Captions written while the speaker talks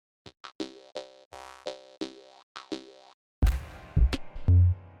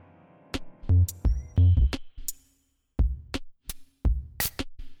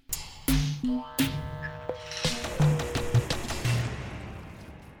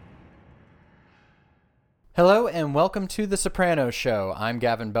Hello and welcome to The Sopranos Show. I'm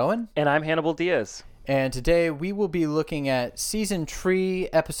Gavin Bowen. And I'm Hannibal Diaz. And today we will be looking at Season 3,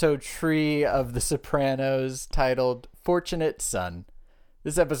 Episode 3 of The Sopranos, titled Fortunate Son.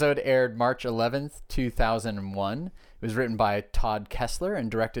 This episode aired March 11th, 2001. It was written by Todd Kessler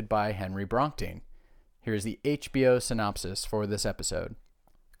and directed by Henry Bronchtein. Here's the HBO synopsis for this episode.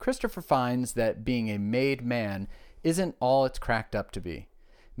 Christopher finds that being a made man isn't all it's cracked up to be.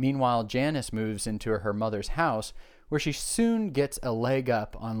 Meanwhile, Janice moves into her mother's house, where she soon gets a leg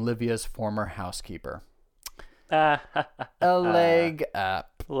up on Livia's former housekeeper. A leg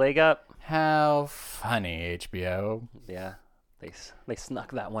up. Leg up. How funny, HBO. Yeah, they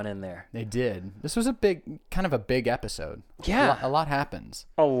snuck that one in there. They did. This was a big episode. Yeah. A lot happens.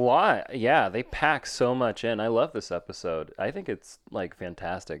 A lot. Yeah, they pack so much in. I love this episode. I think it's,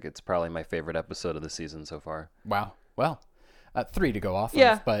 fantastic. It's probably my favorite episode of the season so far. Wow. Well, 3 to go off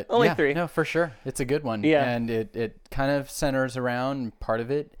of, but only yeah, 3. No, for sure. It's a good one. Yeah. And it kind of centers around part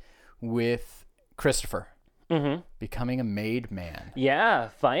of it with Christopher becoming a made man. Yeah,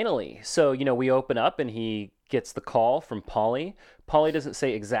 finally. So, we open up and he gets the call from Paulie. Paulie doesn't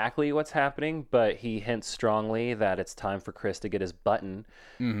say exactly what's happening, but he hints strongly that it's time for Chris to get his button.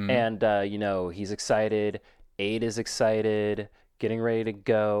 And, he's excited. Aid is excited, getting ready to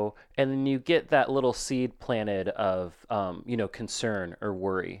go. And then you get that little seed planted of, concern or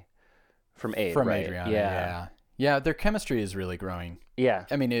worry from Aid. From right? Adriana, yeah. Their chemistry is really growing. Yeah.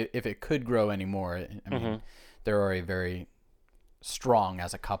 I mean, if it could grow anymore, they're already very strong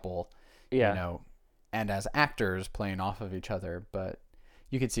as a couple, and as actors playing off of each other. But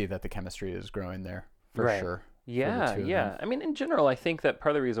you could see that the chemistry is growing there for sure. Yeah. I mean, in general, I think that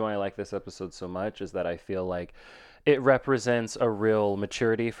part of the reason why I like this episode so much is that I feel like it represents a real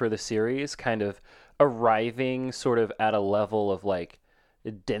maturity for the series, kind of arriving sort of at a level of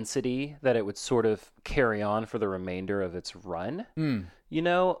density that it would sort of carry on for the remainder of its run.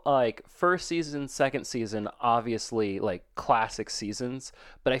 First season, second season, obviously classic seasons,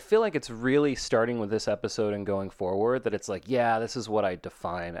 but I feel like it's really starting with this episode and going forward that it's this is what I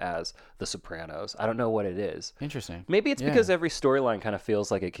define as The Sopranos. I don't know what it is. Interesting. Maybe it's because every storyline kind of feels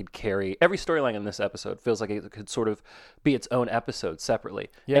like it could every storyline in this episode feels like it could sort of be its own episode separately.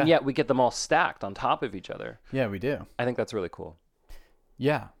 Yeah. And yet we get them all stacked on top of each other. Yeah, we do. I think that's really cool.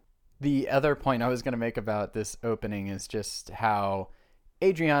 Yeah. The other point I was going to make about this opening is just how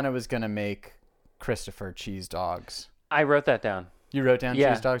Adriana was going to make Christopher cheese dogs. I wrote that down. You wrote down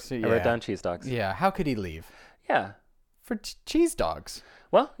cheese dogs too? Yeah, I wrote down cheese dogs. Yeah. How could he leave? Yeah. For cheese dogs.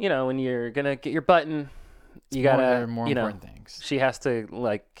 Well, when you're going to get your button, you got to, more important things. She has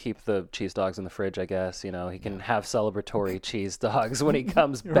to keep the cheese dogs in the fridge, I guess. He can have celebratory cheese dogs when he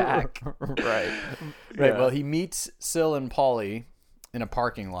comes back. Right. Yeah. Well, he meets Sil and Paulie in a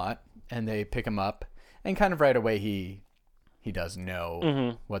parking lot, and they pick him up, and kind of right away he does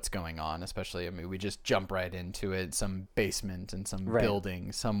know what's going on, especially, we just jump right into it, some basement and some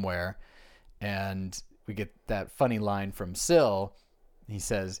building somewhere, and we get that funny line from Sil. He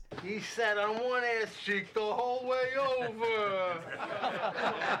says, "He sat on one ass cheek the whole way over."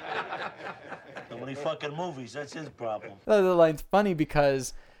 Nobody fucking movies, that's his problem. The line's funny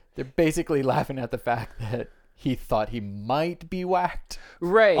because they're basically laughing at the fact that he thought he might be whacked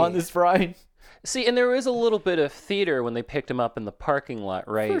on this ride. See, and there was a little bit of theater when they picked him up in the parking lot,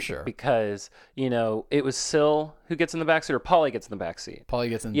 right? For sure. Because, it was Sil who gets in the backseat, or Paulie gets in the backseat. Paulie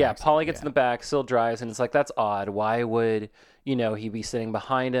gets in the backseat. Yeah, Paulie gets in the back, Sil drives, and it's that's odd. Why would, he be sitting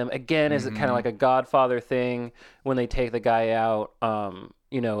behind him? Again, is it kind of like a Godfather thing when they take the guy out,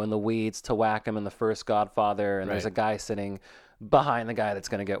 in the weeds to whack him in the first Godfather, and there's a guy sitting behind the guy that's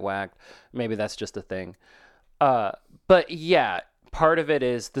going to get whacked? Maybe that's just a thing. But yeah, part of it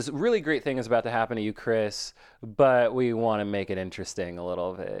is this really great thing is about to happen to you, Chris, but we want to make it interesting a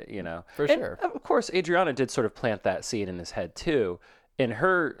little bit, For and sure. Of course, Adriana did sort of plant that seed in his head too, in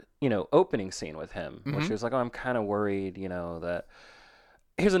her, opening scene with him, where she was like, "Oh, I'm kind of worried, that."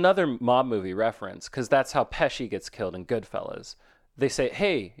 Here's another mob movie reference, because that's how Pesci gets killed in Goodfellas. They say,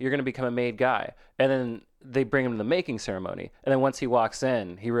 "Hey, you're going to become a made guy," and then they bring him to the making ceremony, and then once he walks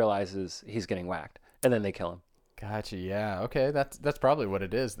in, he realizes he's getting whacked, and then they kill him. Gotcha. Yeah. Okay. That's probably what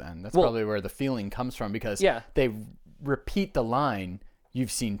it is then. That's probably where the feeling comes from, because they repeat the line,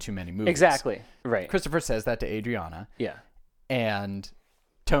 "You've seen too many movies." Exactly. Right. Christopher says that to Adriana. Yeah. And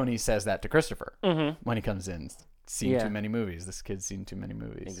Tony says that to Christopher when he comes in. Seen too many movies. This kid's seen too many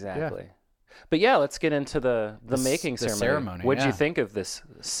movies. Exactly. Yeah. But yeah, let's get into the making ceremony. What'd you think of this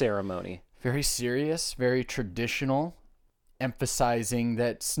ceremony? Very serious, very traditional. Emphasizing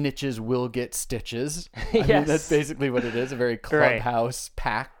that snitches will get stitches. I mean, that's basically what it is. A very clubhouse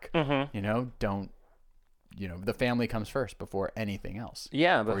pack. Don't the family comes first before anything else.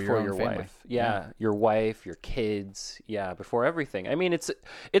 Yeah, Or before own your family. wife. Yeah, your wife, your kids. Yeah, before everything. I mean,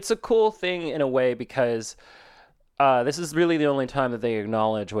 it's a cool thing in a way because this is really the only time that they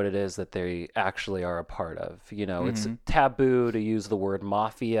acknowledge what it is that they actually are a part of. It's taboo to use the word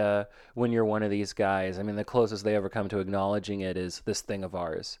mafia when you're one of these guys. I mean, the closest they ever come to acknowledging it is this thing of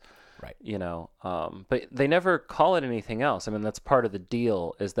ours. Right. But they never call it anything else. I mean, that's part of the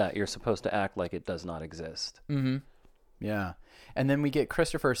deal is that you're supposed to act like it does not exist. Mm-hmm. Yeah. And then we get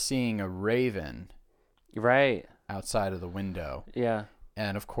Christopher seeing a raven Right. outside of the window. Yeah.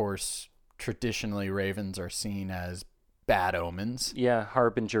 And of course, traditionally ravens are seen as bad omens. Yeah.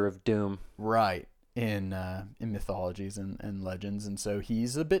 Harbinger of doom. Right. In mythologies and legends. And so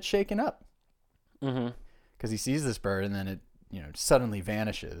he's a bit shaken up. Mm-hmm. Because he sees this bird and then it suddenly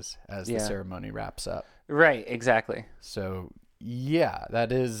vanishes as the Yeah. ceremony wraps up. Right. Exactly. So, yeah,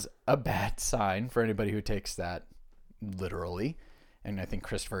 that is a bad sign for anybody who takes that literally. And I think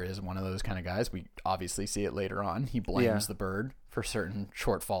Christopher is one of those kind of guys. We obviously see it later on. He blames the bird for certain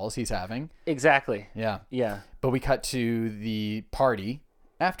shortfalls he's having. Exactly. Yeah. Yeah. But we cut to the party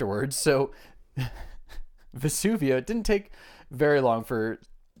afterwards. So, Vesuvio, it didn't take very long for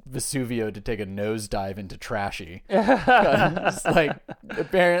Vesuvio to take a nosedive into Trashy.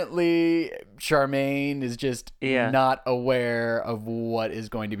 Apparently Charmaine is just not aware of what is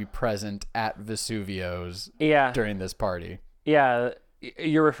going to be present at Vesuvio's during this party. Yeah.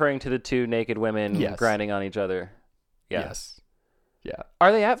 You're referring to the two naked women grinding on each other. Yeah. Yes. Yeah.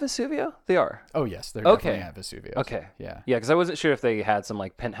 Are they at Vesuvio? They are. Oh, yes. They're Okay. definitely at Vesuvio. Okay. Yeah. Yeah, because I wasn't sure if they had some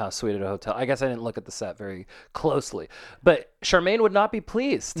penthouse suite at a hotel. I guess I didn't look at the set very closely. But Charmaine would not be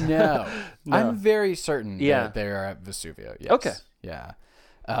pleased. No. No. I'm very certain Yeah. that they are at Vesuvio. Yes. Okay. Yeah.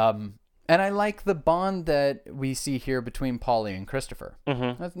 And I like the bond that we see here between Polly and Christopher.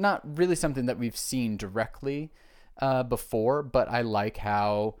 Mm-hmm. That's not really something that we've seen directly before, but I like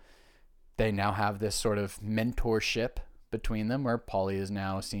how they now have this sort of mentorship between them where Polly is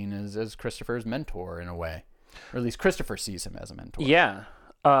now seen as Christopher's mentor in a way. Or at least Christopher sees him as a mentor. Yeah.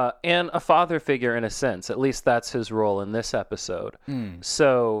 And a father figure in a sense. At least that's his role in this episode.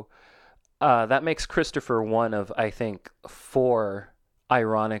 So that makes Christopher one of, I think, 4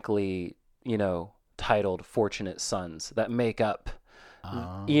 ironically, titled Fortunate Sons that make up,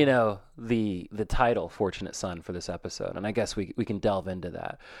 the title Fortunate Son for this episode. And I guess we can delve into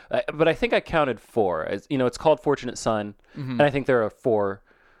that. But I think I counted 4. It's called Fortunate Son. Mm-hmm. And I think there are 4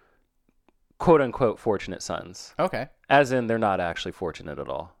 quote unquote fortunate sons. Okay. As in they're not actually fortunate at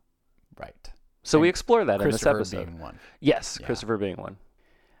all. Right. So And we explore that in this Christopher episode. being one. Yes, Yeah. Christopher being one.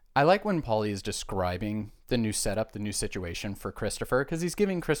 I like when Polly is describing the new setup, the new situation for Christopher, because he's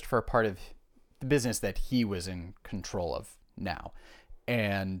giving Christopher a part of the business that he was in control of now.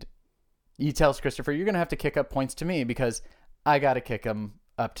 And he tells Christopher, you're going to have to kick up points to me because I got to kick him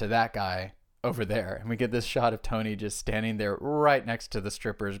up to that guy over there. And we get this shot of Tony just standing there right next to the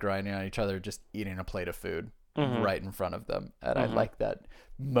strippers grinding on each other, just eating a plate of food right in front of them. And I like that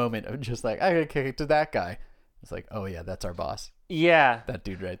moment of just I got to kick it to that guy. It's like, oh yeah, that's our boss. Yeah. That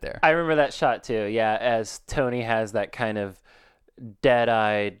dude right there. I remember that shot too. Yeah, as Tony has that kind of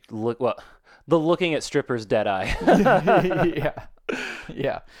dead-eyed look. Well, the looking at strippers dead eye.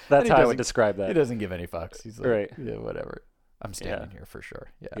 Yeah. That's And he how I would doesn't- describe that. He doesn't give any fucks. He's like, Right. yeah, whatever. I'm standing here for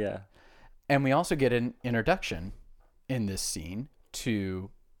sure. Yeah. Yeah. And we also get an introduction in this scene to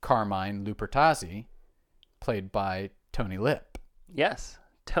Carmine Lupertazzi, played by Tony Lip. Yes,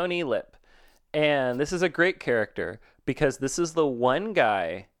 Tony Lip. And this is a great character because this is the one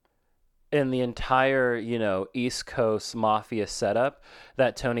guy in the entire, East Coast mafia setup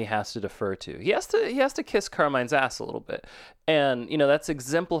that Tony has to defer to. He has to kiss Carmine's ass a little bit. And, that's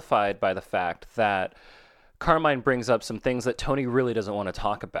exemplified by the fact that Carmine brings up some things that Tony really doesn't want to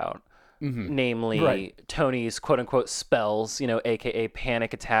talk about. Namely, Tony's quote-unquote spells, aka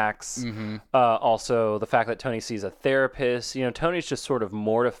panic attacks. Also, the fact that Tony sees a therapist. Tony's just sort of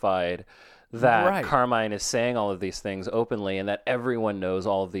mortified that Carmine is saying all of these things openly and that everyone knows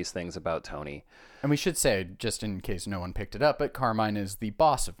all of these things about Tony. And we should say, just in case no one picked it up, but Carmine is the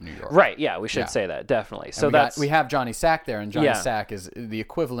boss of New York. Right, yeah, we should say that, definitely. So we have Johnny Sack there, and Johnny Sack is the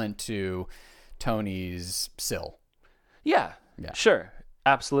equivalent to Tony's Syl. Yeah, sure,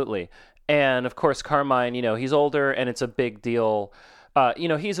 absolutely. And of course, Carmine, he's older and it's a big deal.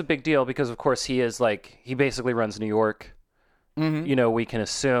 He's a big deal because, of course, he basically runs New York. We can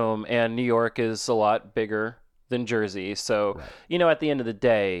assume, and New York is a lot bigger than Jersey. So, at the end of the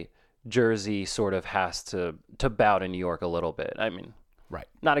day, Jersey sort of has to bow to New York a little bit. I mean,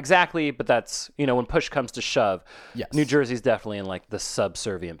 not exactly, but that's, when push comes to shove, New Jersey's definitely in the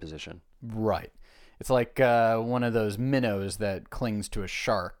subservient position. Right. It's like one of those minnows that clings to a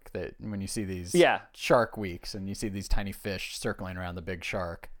shark. That when you see these shark weeks and you see these tiny fish circling around the big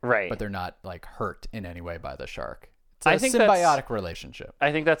shark, right? But they're not like hurt in any way by the shark. It's I a think symbiotic relationship.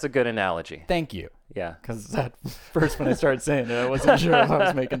 I think that's a good analogy. Thank you. Yeah, because at first when I started saying it, I wasn't sure if I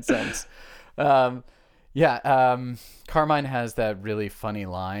was making sense. Carmine has that really funny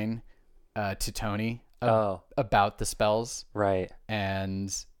line to Tony about the spells, right?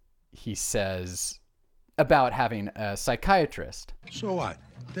 And he says about having a psychiatrist. So what?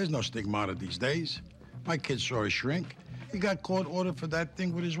 There's no stigmata these days. My kid saw a shrink. He got court ordered for that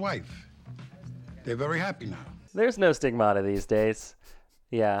thing with his wife. They're very happy now. There's no stigmata these days.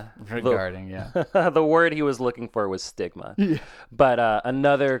 Yeah. Regarding, the word he was looking for was stigma. Yeah. But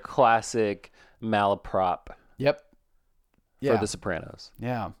another classic malaprop. Yep. For The Sopranos.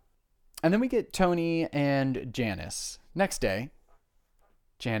 Yeah. And then we get Tony and Janice. Next day,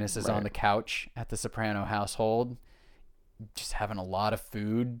 Janice is on the couch at the Soprano household, just having a lot of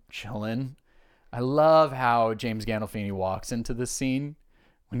food, chilling. I love how James Gandolfini walks into the scene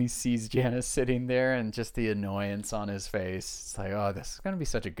when he sees Janice sitting there and just the annoyance on his face. It's like, oh, this is going to be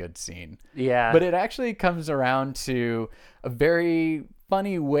such a good scene. Yeah. But it actually comes around to a very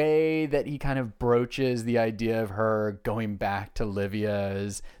funny way that he kind of broaches the idea of her going back to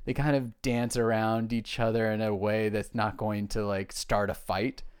Livia's. They kind of dance around each other in a way that's not going to like start a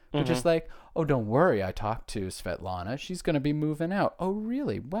fight. But just like, oh, don't worry. I talked to Svetlana. She's going to be moving out. Oh,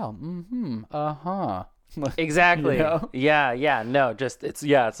 really? Well, uh-huh. Exactly. You know? Yeah. No, just it's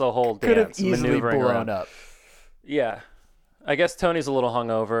a whole could dance have easily maneuvering blown around. up. Yeah. I guess Tony's a little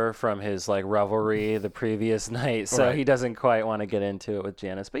hungover from his like revelry the previous night, so he doesn't quite want to get into it with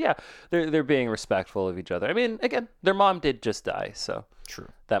Janice. But yeah, they're being respectful of each other. I mean, again, their mom did just die, so true.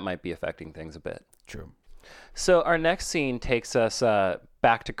 That might be affecting things a bit. True. So our next scene takes us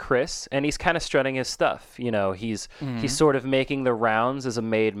back to Chris, and he's kind of strutting his stuff. You know, he's sort of making the rounds as a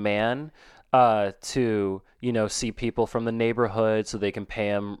made man to, you know, see people from the neighborhood so they can pay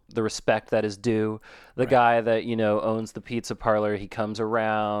him the respect that is due. The guy that, you know, owns the pizza parlor, he comes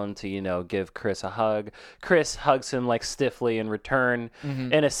around to, you know, give Chris a hug. Chris hugs him like stiffly in return.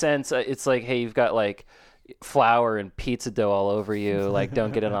 In a sense, it's like, hey, you've got like flour and pizza dough all over you, like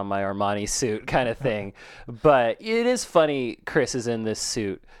don't get it on my Armani suit kind of thing. But it is funny Chris is in this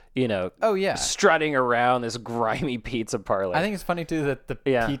suit, you know, strutting around this grimy pizza parlor. I think it's funny too that the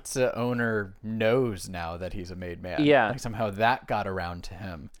pizza owner knows now that he's a made man. Like somehow that got around to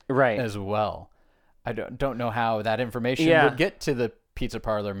him as well. I don't know how that information would get to the pizza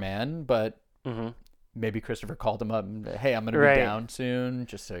parlor man, but maybe Christopher called him up and, hey, I'm going to be down soon,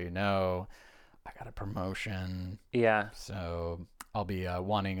 just so you know. I got a promotion. Yeah. So I'll be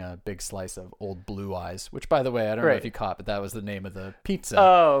wanting a big slice of Old Blue Eyes, which, by the way, I don't know if you caught, but that was the name of the pizza.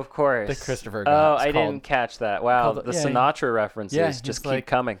 Oh, of course. That Christopher got. Oh, I didn't catch that. Wow. The Sinatra references just keep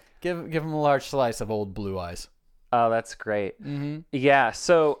coming. Give him a large slice of Old Blue Eyes. Oh, that's great. Yeah.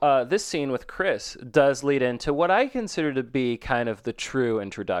 So this scene with Chris does lead into what I consider to be kind of the true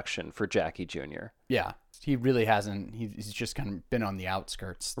introduction for Jackie Jr. Yeah. He really hasn't. He's just kind of been on the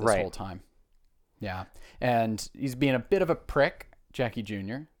outskirts this whole time. Yeah. And he's being a bit of a prick, Jackie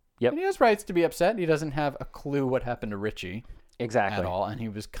Jr. Yep. And he has rights to be upset. He doesn't have a clue what happened to Richie. Exactly. At all. And he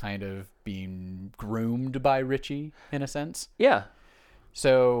was kind of being groomed by Richie, in a sense. Yeah.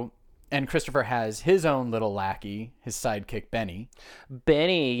 So, and Christopher has his own little lackey, his sidekick, Benny.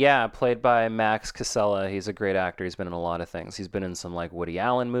 Benny, yeah, played by Max Casella. He's a great actor. He's been in a lot of things. He's been in some like Woody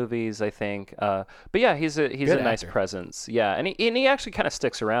Allen movies, I think. But yeah, he's a nice presence. Yeah, and he actually kind of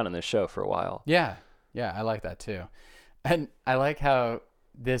sticks around in this show for a while. Yeah, I like that too. And I like how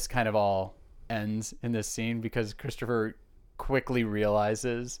this kind of all ends in this scene because Christopher quickly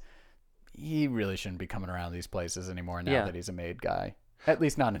realizes he really shouldn't be coming around these places anymore now that he's a made guy. At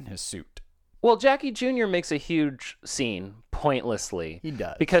least not in his suit. Well, Jackie Jr. makes a huge scene pointlessly. He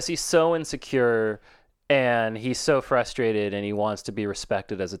does. Because he's so insecure and he's so frustrated and he wants to be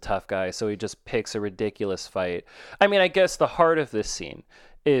respected as a tough guy. So he just picks a ridiculous fight. I mean, I guess the heart of this scene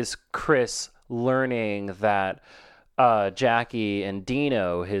is Chris learning that Jackie and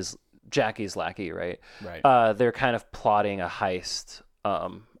Dino, Jackie's lackey, right? Right. They're kind of plotting a heist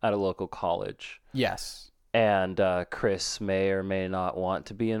at a local college. Yes. And Chris may or may not want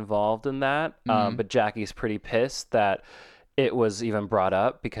to be involved in that. But Jackie's pretty pissed that it was even brought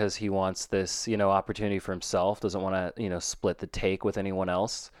up because he wants this, you know, opportunity for himself, doesn't want to, you know, split the take with anyone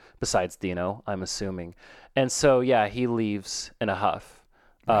else besides Dino, I'm assuming. And so, yeah, he leaves in a huff.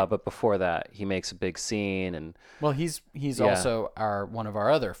 But before that, he makes a big scene. And well, he's also one of our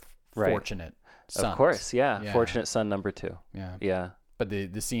other fortunate sons. Of course, yeah. Fortunate son number 2. Yeah. Yeah. But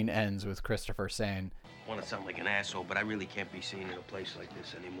the scene ends with Christopher saying, I want to sound like an asshole, but I really can't be seen in a place like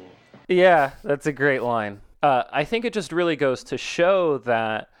this anymore. Yeah, that's a great line. I think it just really goes to show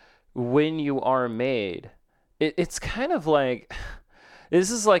that when you are made, it's kind of like, this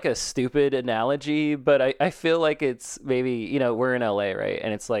is like a stupid analogy, but I feel like it's maybe, we're in LA, right?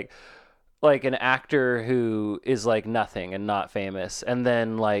 And it's like an actor who is like nothing and not famous and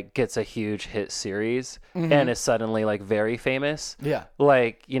then like gets a huge hit series and is suddenly like very famous. Yeah.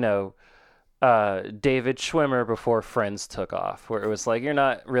 Like, David Schwimmer before Friends took off, where it was like, you're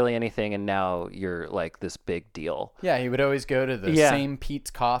not really anything and now you're like this big deal. Yeah, he would always go to the same Pete's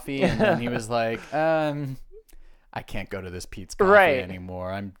Coffee, and then he was like, I can't go to this Pete's Coffee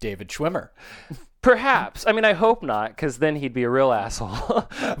anymore. I'm David Schwimmer. Perhaps. I mean, I hope not, because then he'd be a real asshole.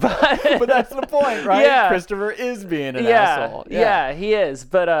 But that's the point, right? Yeah. Christopher is being an asshole. Yeah, he is.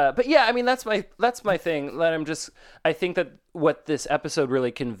 But yeah, I mean, that's my thing. I think that what this episode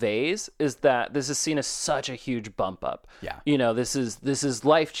really conveys is that this is seen as such a huge bump up. Yeah. This is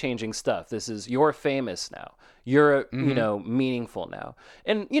life-changing stuff. You're famous now. You're, meaningful now.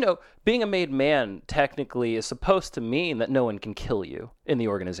 And, being a made man technically is supposed to mean that no one can kill you in the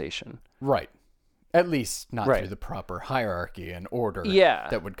organization. Right. At least not Right. through the proper hierarchy and order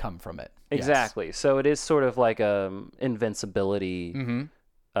that would come from it. Exactly. Yes. So it is sort of like a invincibility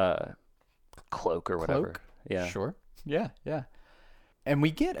cloak or whatever. Cloak? Yeah. Sure. Yeah, yeah. And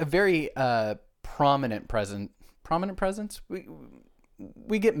we get a very prominent presence.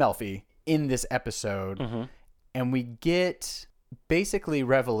 We get Melfi in this episode, and we get basically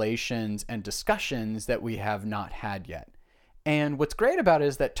revelations and discussions that we have not had yet. And what's great about it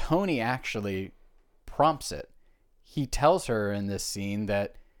is that Tony actually prompts it. He tells her in this scene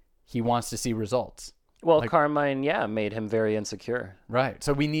that he wants to see results. Well, Carmine, made him very insecure. Right.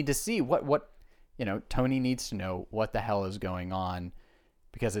 So we need to see what Tony needs to know what the hell is going on,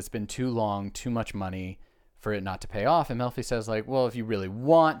 because it's been too long, too much money for it not to pay off. And Melfi says, like, well, if you really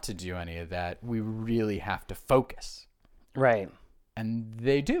want to do any of that, we really have to focus. Right. And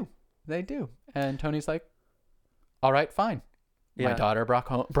they do. They do. And Tony's like, all right, fine. My daughter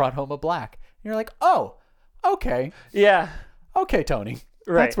brought home a black. And you're like, oh, okay. Yeah. Okay, Tony.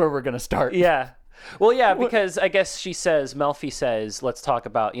 Right. That's where we're going to start. Yeah. Well, yeah, because I guess Melfi says, let's talk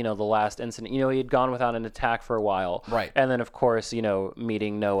about, the last incident. He had gone without an attack for a while. Right. And then, of course,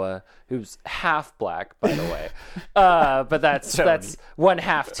 meeting Noah, who's half black, by the way. But that's one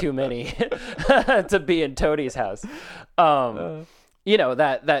half too many to be in Tony's house.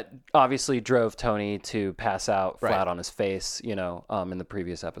 That obviously drove Tony to pass out flat on his face, in the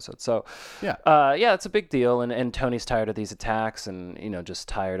previous episode. So, it's a big deal. And Tony's tired of these attacks and, just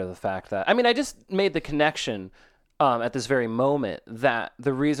tired of the fact that, I just made the connection at this very moment that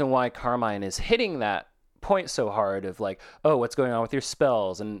the reason why Carmine is hitting that point so hard of like, oh, what's going on with your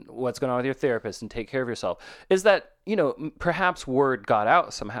spells and what's going on with your therapist and take care of yourself is that, perhaps word got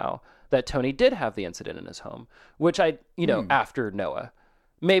out somehow that Tony did have the incident in his home, which after Noah.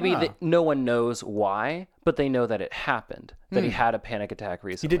 Maybe no one knows why, but they know that it happened, that he had a panic attack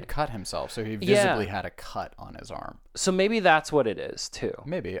recently. He did cut himself, so he visibly had a cut on his arm. So maybe that's what it is, too.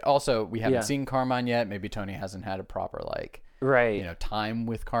 Maybe. Also, we haven't seen Carmine yet. Maybe Tony hasn't had a proper, time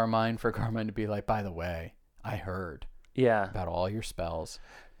with Carmine for Carmine to be like, by the way, I heard about all your spells.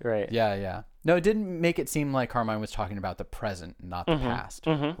 Right. Yeah, yeah. No, it didn't make it seem like Carmine was talking about the present, not the past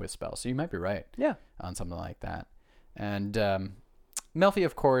with spells. So you might be right on something like that. And Melfi,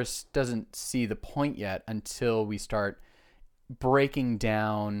 of course, doesn't see the point yet until we start breaking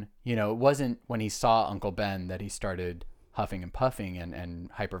down. It wasn't when he saw Uncle Ben that he started huffing and puffing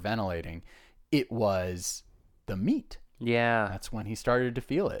and hyperventilating. It was the meat. Yeah. That's when he started to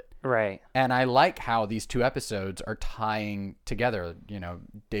feel it. Right. And I like how these two episodes are tying together.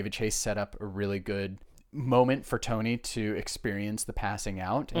 David Chase set up a really good moment for Tony to experience the passing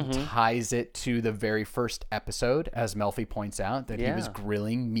out and ties it to the very first episode, as Melfi points out, that he was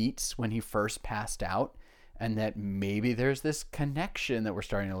grilling meats when he first passed out, and that maybe there's this connection that we're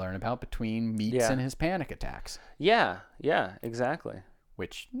starting to learn about between meats and his panic attacks. Yeah, exactly.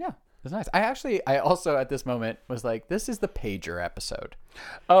 Which, it's nice. I also at this moment was like, this is the pager episode.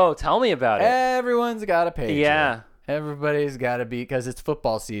 Oh, tell me about it. Everyone's got a pager. Yeah. Everybody's got to be, because it's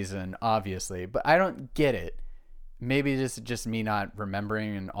football season, obviously. But I don't get it. Maybe it's just me not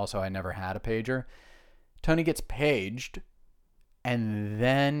remembering, and also I never had a pager. Tony gets paged, and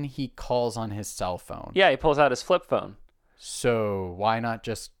then he calls on his cell phone. Yeah, he pulls out his flip phone. So why not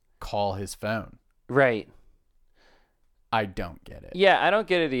just call his phone? Right. I don't get it. Yeah, I don't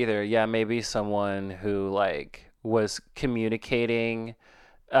get it either. Yeah, maybe someone who was communicating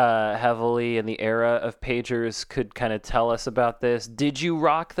heavily in the era of pagers could kind of tell us about this. Did you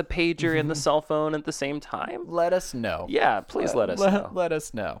rock the pager and the cell phone at the same time? Let us know. Yeah, please let us know. Let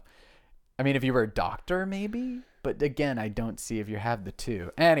us know. I mean, if you were a doctor, maybe. But again, I don't see if you have the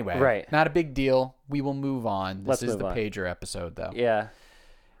two. Anyway, right. Not a big deal. We will move on. Let's This is move the on. pager episode, though. Yeah.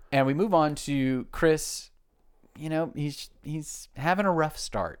 And we move on to Chris. You know, he's having a rough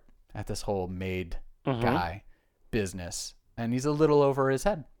start at this whole maid guy business. And he's a little over his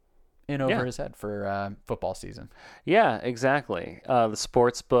head. His head for football season. Yeah, exactly. The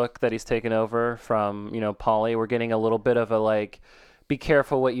sports book that he's taken over from, Polly, we're getting a little bit of a, like, be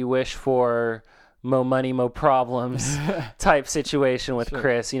careful what you wish for, mo money, mo problems type situation with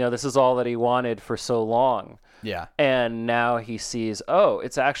Chris. This is all that he wanted for so long. Yeah. And now he sees,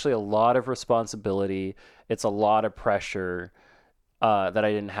 it's actually a lot of responsibility. It's a lot of pressure that I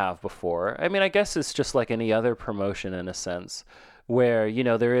didn't have before. I mean, I guess it's just like any other promotion in a sense where,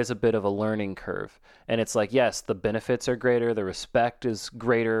 there is a bit of a learning curve. And it's like, yes, the benefits are greater. The respect is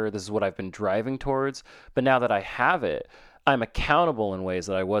greater. This is what I've been driving towards. But now that I have it, I'm accountable in ways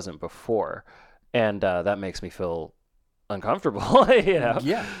that I wasn't before. And that makes me feel uncomfortable,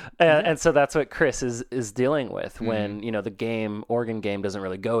 Yeah. And so that's what Chris is dealing with when, the Oregon game doesn't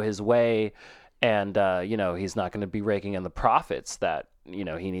really go his way. And, he's not going to be raking in the profits that,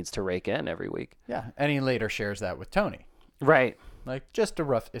 he needs to rake in every week. Yeah. And he later shares that with Tony. Right. Like,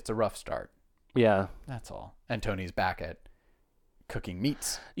 it's a rough start. Yeah. That's all. And Tony's back at cooking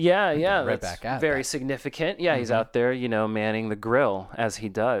meats. Yeah. Right That's back at very that. significant. Yeah. He's out there, manning the grill as he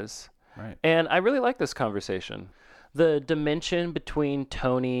does. Right. And I really like this conversation. The dimension between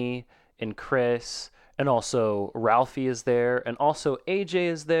Tony and Chris, and also Ralphie is there, and also AJ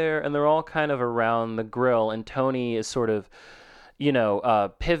is there, and they're all kind of around the grill, and Tony is sort of,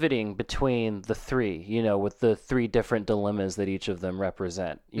 pivoting between the three, with the three different dilemmas that each of them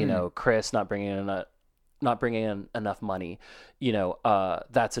represent. Chris not bringing in enough money,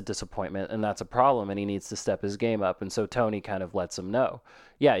 that's a disappointment and that's a problem, and he needs to step his game up. And so Tony kind of lets him know,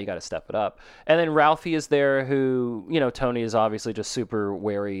 yeah, you got to step it up. And then Ralphie is there, who, Tony is obviously just super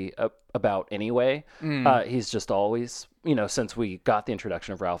wary about anyway. He's just always, since we got the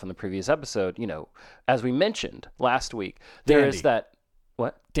introduction of Ralph in the previous episode, as we mentioned last week, there is that,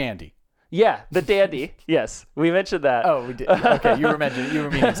 what? Dandy. Yeah, the dandy. Yes, we mentioned that. Oh, we did. Okay, you were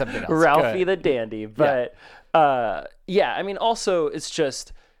meaning something else. Ralphie the dandy. But I mean, also it's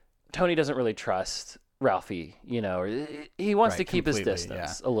just Tony doesn't really trust Ralphie, or he wants to keep his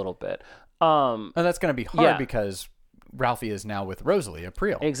distance a little bit. And that's going to be hard Yeah. because Ralphie is now with Rosalie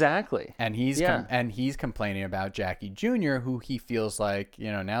April. Exactly. And he's complaining about Jackie Jr., who he feels like,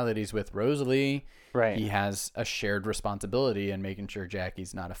 now that he's with Rosalie, Right. he has a shared responsibility in making sure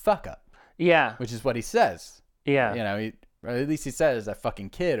Jackie's not a fuck up. Yeah. Which is what he says. Yeah. Or at least he says a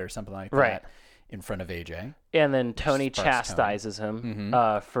fucking kid or something like Right. that in front of AJ. And then Tony Sparks chastises him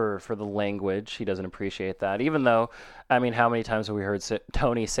for the language. He doesn't appreciate that. Even though, I mean, how many times have we heard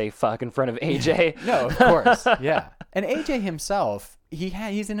Tony say fuck in front of AJ? No, of course. Yeah. And AJ himself,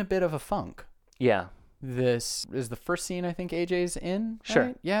 he's in a bit of a funk. Yeah. This is the first scene I think AJ's in. Right?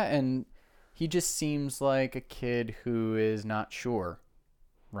 Sure. Yeah, and he just seems like a kid who is not sure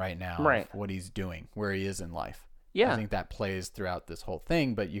right now of what he's doing, where he is in life. Yeah. I think that plays throughout this whole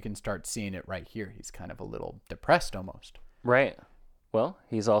thing, but you can start seeing it right here. He's kind of a little depressed almost. Right. Well,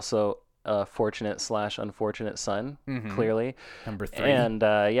 he's also a fortunate / unfortunate son, clearly. Number 3. And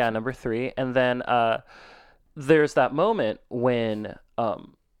number 3. And then there's that moment when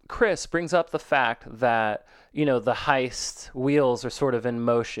Chris brings up the fact that, the heist wheels are sort of in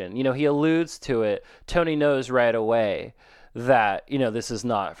motion. He alludes to it. Tony knows right away that, this is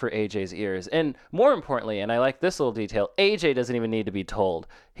not for AJ's ears. And more importantly, and I like this little detail, AJ doesn't even need to be told.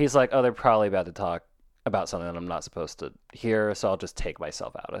 He's like, they're probably about to talk about something that I'm not supposed to hear, so I'll just take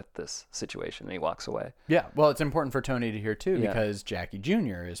myself out of this situation. And he walks away. Yeah, well, it's important for Tony to hear too, Yeah. because Jackie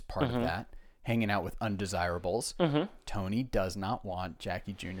Jr. is part of that, hanging out with undesirables. Tony does not want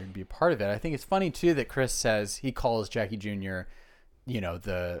Jackie Jr. to be a part of it. I think it's funny too that Chris says he calls Jackie Jr.,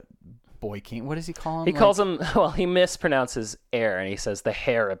 the boy king. What does he call him? He calls him, he mispronounces heir, and he says the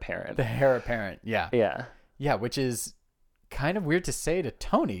heir apparent. The heir apparent. Yeah. Yeah. Yeah, which is kind of weird to say to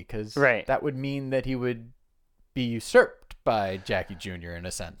Tony, because that would mean that he would be usurped by Jackie Jr. in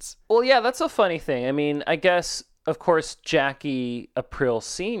a sense. Well, yeah, that's a funny thing. I mean, I guess, of course, Jackie April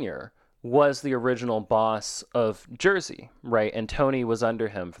Sr. was the original boss of Jersey, right? And Tony was under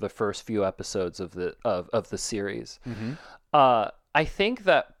him for the first few episodes of the series. I think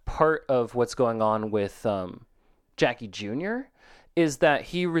that part of what's going on with Jackie Jr. is that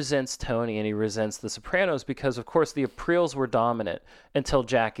he resents Tony and he resents the Sopranos because, of course, the Aprils were dominant until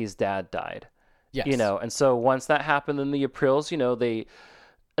Jackie's dad died. Yes. And so once that happened, then the Aprils, they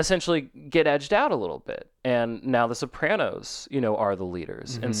essentially get edged out a little bit. And now the Sopranos, are the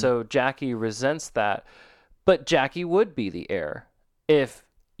leaders. And so Jackie resents that. But Jackie would be the heir if,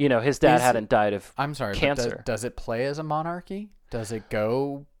 his dad hadn't died of cancer. But does it play as a monarchy? Does it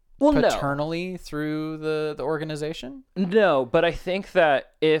go no. paternally through the organization? No, but I think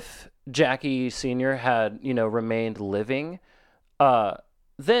that if Jackie Sr. had, remained living,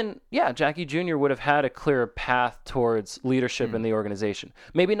 then, yeah, Jackie Jr. would have had a clearer path towards leadership in the organization.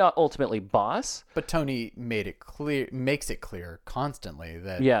 Maybe not ultimately boss. But Tony makes it clear constantly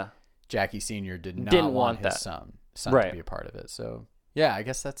that Jackie Sr. didn't want his son to be a part of it. So, yeah, I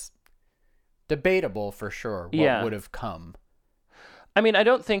guess that's debatable for sure what would have come. I mean, I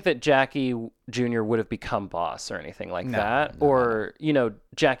don't think that Jackie Jr. would have become boss or anything like that. Or,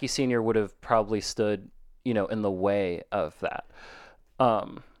 Jackie Sr. would have probably stood, in the way of that.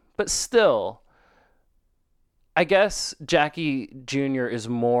 But still, I guess Jackie Jr. is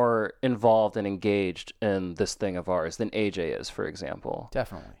more involved and engaged in this thing of ours than AJ is, for example.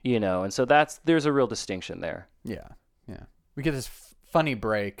 Definitely. And so there's a real distinction there. Yeah. We get this funny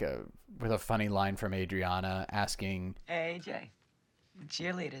break with a funny line from Adriana asking, "Hey, AJ,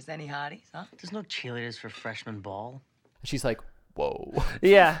 cheerleaders, any hotties, huh?" There's no cheerleaders for freshman ball. She's like, whoa.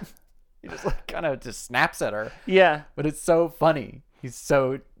 Yeah. He just kind of just snaps at her. Yeah. But it's so funny. He's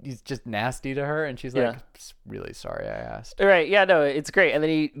just nasty to her, and she's like, really sorry I asked. Right, yeah, no, it's great. And then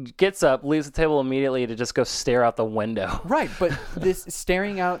he gets up, leaves the table immediately to just go stare out the window. Right, but this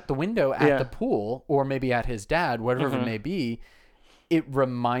staring out the window at the pool, or maybe at his dad, whatever it may be, it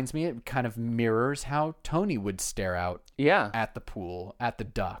reminds me, it kind of mirrors how Tony would stare out at the pool, at the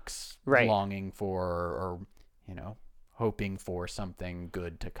ducks, longing for, or, hoping for something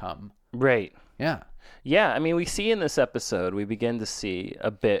good to come. Right. Yeah. Yeah, I mean, we see in this episode, we begin to see a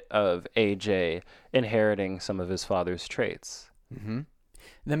bit of AJ inheriting some of his father's traits. Mm-hmm.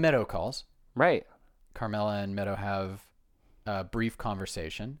 Then Meadow calls. Right. Carmela and Meadow have a brief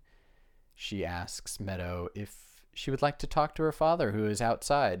conversation. She asks Meadow if she would like to talk to her father, who is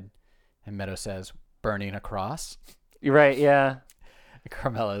outside. And Meadow says, "Burning a cross?" Right, yeah.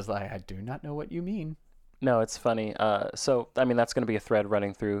 Carmela is like, "I do not know what you mean." No, it's funny. So, I mean, that's going to be a thread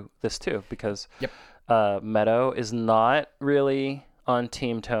running through this too, because Meadow is not really on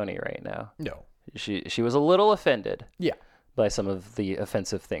Team Tony right now. No. She was a little offended. Yeah. By some of the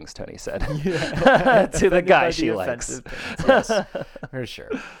offensive things Tony said to the guy she likes. Yes, for sure.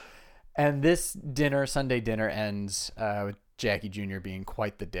 And this Sunday dinner ends with Jackie Jr. being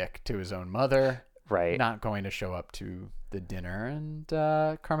quite the dick to his own mother. Right. Not going to show up to the dinner. And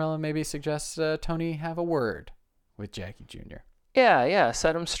Carmela maybe suggests Tony have a word with Jackie Jr. Yeah.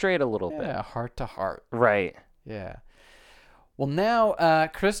 Set him straight a little bit. Yeah, heart to heart. Right. Yeah. Well, now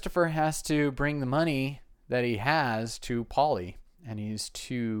Christopher has to bring the money that he has to Paulie, and he's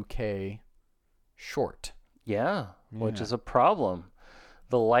 $2,000 short. Yeah, which is a problem.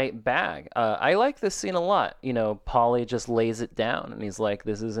 The light bag. I like this scene a lot. Paulie just lays it down, and he's like,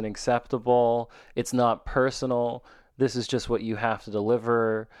 "This isn't acceptable. It's not personal. This is just what you have to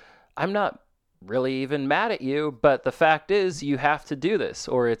deliver. I'm not really even mad at you, but the fact is you have to do this,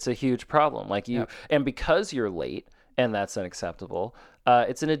 or it's a huge problem. And because you're late, and that's unacceptable,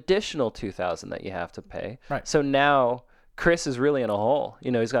 it's an additional $2,000 that you have to pay. Right. So now Chris is really in a hole.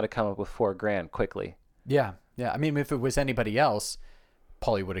 He's got to come up with $4,000 quickly. Yeah. I mean, if it was anybody else,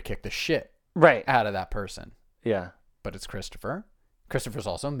 Paulie would have kicked the shit out of that person. Yeah. But it's Christopher. Christopher's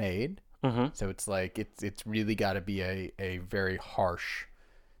also made. Mm-hmm. So it's like, it's really got to be a very harsh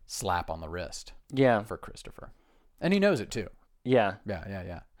slap on the wrist. Yeah. For Christopher. And he knows it too. Yeah.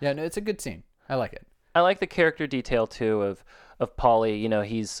 Yeah, no, it's a good scene. I like it. I like the character detail too of Paulie.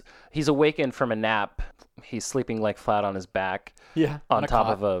 He's awakened from a nap. He's sleeping like flat on his back. Yeah. On top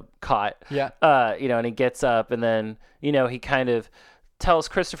of a cot. Yeah. And he gets up, and then, he kind of tells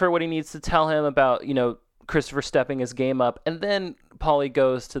Christopher what he needs to tell him about, Christopher stepping his game up. And then Paulie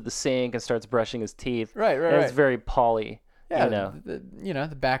goes to the sink and starts brushing his teeth. Right. It's very Paulie. Yeah,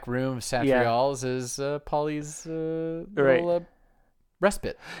 the back room of Satrial's is Paulie's little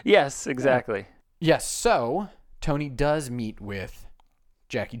respite. Yes, exactly. Yes, so Tony does meet with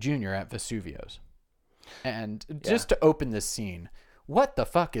Jackie Jr. at Vesuvio's. And just to open this scene, what the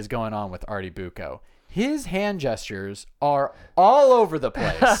fuck is going on with Artie Bucco? His hand gestures are all over the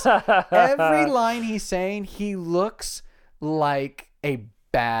place. Every line he's saying, he looks like a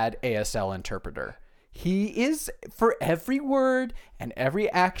bad ASL interpreter. He is, for every word and every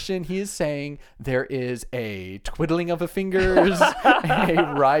action he is saying, there is a twiddling of the fingers,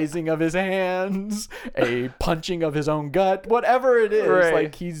 a rising of his hands, a punching of his own gut, whatever it is. Right.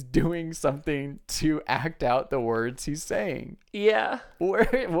 Like he's doing something to act out the words he's saying. Yeah.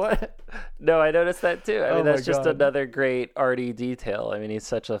 What? No, I noticed that too. I mean, my that's just God. another great arty detail. I mean, he's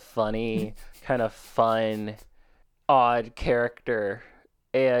such a funny, kind of fun, odd character.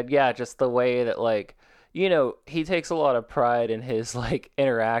 And yeah, just the way that, like, you know, he takes a lot of pride in his, like,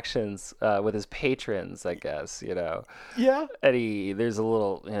 interactions with his patrons, I guess, you know. Yeah. And there's a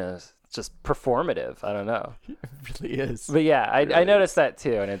little, you know, it's just performative. I don't know. It really is. But yeah, I noticed that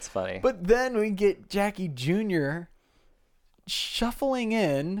too, and it's funny. But then we get Jackie Jr. shuffling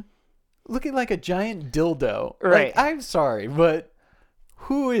in, looking like a giant dildo. Right. Like, I'm sorry, but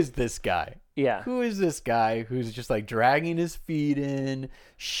who is this guy? Yeah. Who is this guy who's just like dragging his feet in,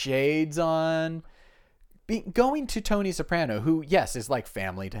 shades on, going to Tony Soprano, who, yes, is like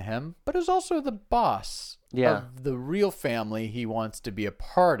family to him, but is also the boss of the real family he wants to be a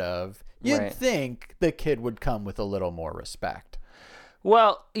part of. You'd Right. think the kid would come with a little more respect.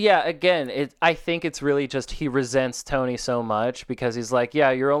 Well, yeah, again, I think it's really just he resents Tony so much because he's like,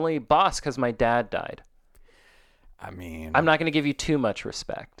 yeah, you're only boss because my dad died. I mean, I'm not going to give you too much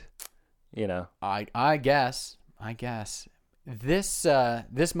respect, you know? I guess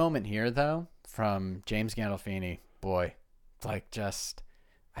this moment here though from James Gandolfini, boy, like just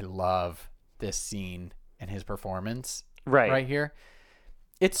I love this scene and his performance right here.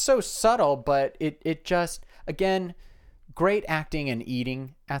 It's so subtle, but it just, again, great acting and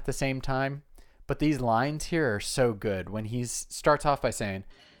eating at the same time. But these lines here are so good when he starts off by saying,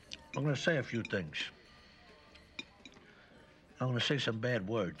 I'm going to say a few things. I'm going to say some bad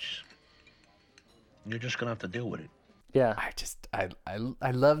words. You're just going to have to deal with it. Yeah.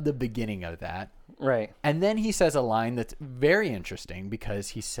 I love the beginning of that. Right. And then he says a line that's very interesting because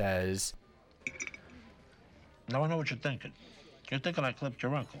he says, Now I know what you're thinking. You're thinking I clipped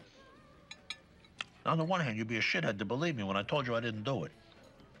your uncle. On the one hand, you'd be a shithead to believe me when I told you I didn't do it.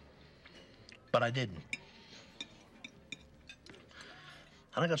 But I didn't.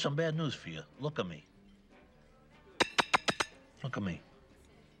 And I got some bad news for you. Look at me. Look at me.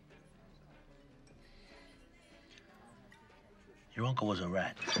 Your uncle was a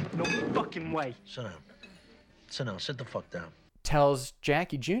rat. No fucking way. Sit down. Sit down. Sit the fuck down. tells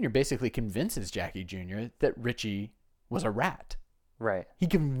Jackie Jr., basically convinces Jackie Jr. that Richie was a rat. Right. He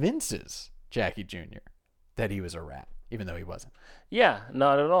convinces Jackie Jr. that he was a rat, even though he wasn't. Yeah,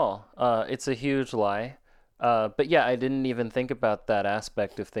 not at all. It's a huge lie. But yeah, I didn't even think about that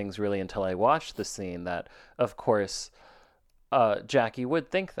aspect of things really until I watched the scene that, of course, Jackie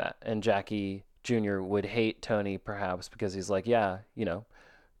would think that. And Jackie Jr. would hate Tony perhaps because he's like, yeah, you know,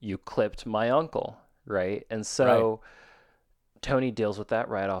 you clipped my uncle, right? And so Tony deals with that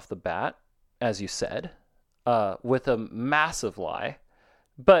right off the bat, as you said, with a massive lie.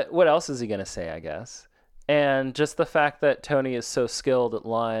 But what else is he going to say, I guess? And just the fact that Tony is so skilled at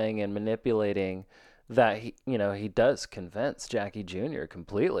lying and manipulating that he does convince Jackie Jr.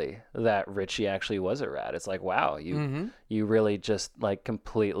 completely that Richie actually was a rat. It's like, wow, you really just like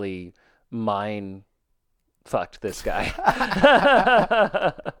completely mind fucked this guy.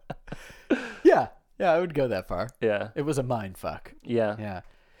 Yeah, I would go that far. Yeah. It was a mind fuck. Yeah. Yeah.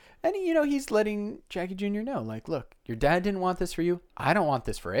 And, he's letting Jackie Jr. know, like, look, your dad didn't want this for you. I don't want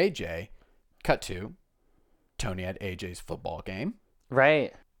this for AJ. Cut to Tony at AJ's football game.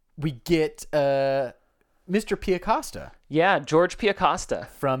 Right. We get Mr. Piacosta. Yeah, George Piacosta.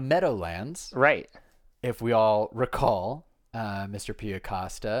 From Meadowlands. Right. If we all recall, Mr.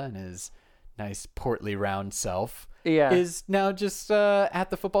 Piacosta and his nice portly round self is now just at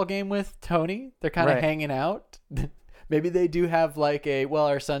the football game with Tony. They're kind of hanging out. Maybe they do have like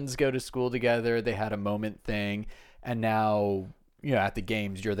our sons go to school together. They had a moment thing. And now, at the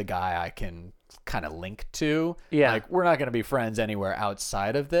games, you're the guy I can kind of link to. Yeah. Like, we're not going to be friends anywhere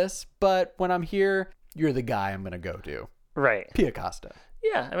outside of this. But when I'm here, you're the guy I'm going to go to. Right. Piacosta.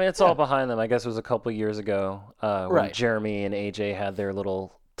 Yeah. I mean, it's all behind them. I guess it was a couple years ago when Jeremy and AJ had their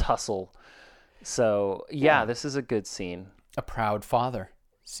little tussle. So, yeah, this is a good scene. A proud father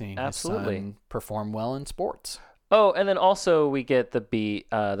seeing his son perform well in sports. Oh, and then also we get the beat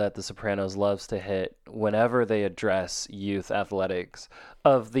that The Sopranos loves to hit whenever they address youth athletics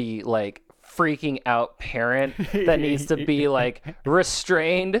of the, like, freaking out parent that needs to be, like,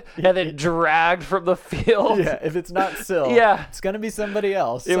 restrained and then dragged from the field. Yeah, if it's not Syl, it's going to be somebody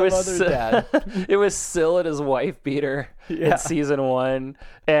else, other dad. It was Syl and his wife beater in season 1,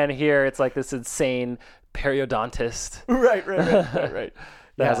 and here it's like this insane periodontist. Right.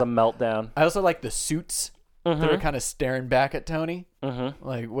 that has a meltdown. I also like the suits that are kind of staring back at Tony.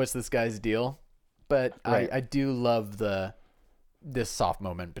 Like, what's this guy's deal? But Right. I do love this soft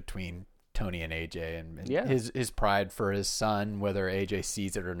moment between Tony and AJ and his pride for his son, whether AJ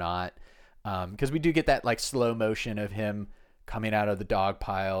sees it or not. Because we do get that like slow motion of him coming out of the dog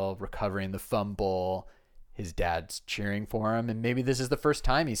pile, recovering the fumble. His dad's cheering for him, and maybe this is the first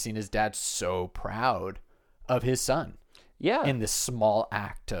time he's seen his dad so proud of his son. Yeah. In this small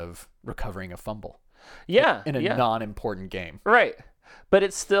act of recovering a fumble. Yeah. In a non-important game. Right. But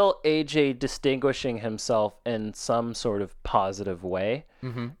it's still AJ distinguishing himself in some sort of positive way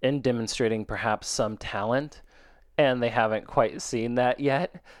and demonstrating perhaps some talent. And they haven't quite seen that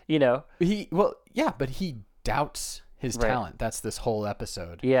yet, you know? But he doubts his talent. That's this whole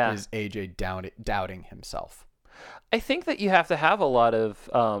episode. Yeah. Is AJ doubting himself. I think that you have to have a lot of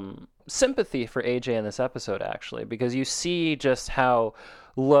sympathy for AJ in this episode, actually, because you see just how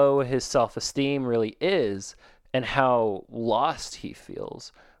low his self-esteem really is and how lost he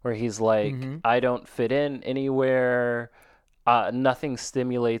feels, where he's like, I don't fit in anywhere. Nothing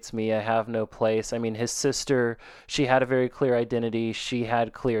stimulates me. I have no place. I mean, his sister, she had a very clear identity. She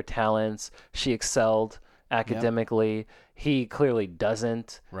had clear talents. She excelled academically. Yep. He clearly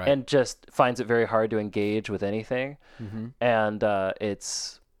doesn't, and just finds it very hard to engage with anything. And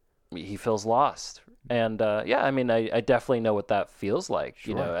he feels lost. And I mean, I definitely know what that feels like. Sure.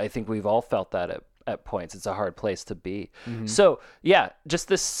 You know, I think we've all felt that at points. It's a hard place to be. So just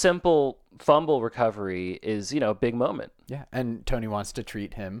this simple fumble recovery is, a big moment. Yeah. And Tony wants to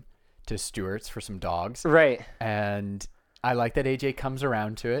treat him to Stewart's for some dogs. Right. And I like that AJ comes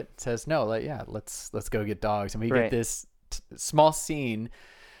around to it, says, no, let's go get dogs. And we get this small scene.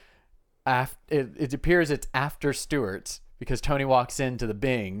 It appears it's after Stewart's, because Tony walks into the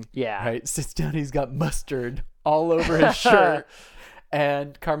Bing. Yeah. Right. Sits down. He's got mustard all over his shirt.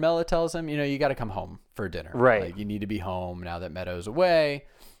 And Carmela tells him, you got to come home for dinner. Right. Like, you need to be home now that Meadow's away.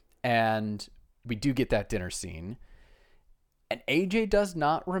 And we do get that dinner scene. And AJ does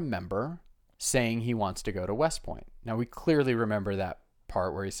not remember saying he wants to go to West Point. Now, we clearly remember that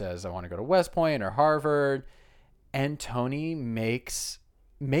part where he says, I want to go to West Point or Harvard. And Tony made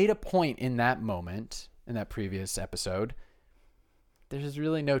a point in that moment, in that previous episode, there's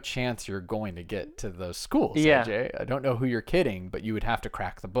really no chance you're going to get to those schools, AJ. I don't know who you're kidding, but you would have to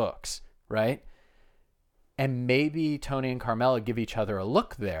crack the books, right? And maybe Tony and Carmela give each other a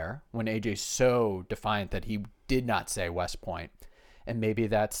look there when AJ's so defiant that he did not say West Point. And maybe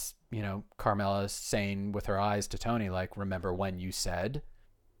that's, Carmela saying with her eyes to Tony, like, remember when you said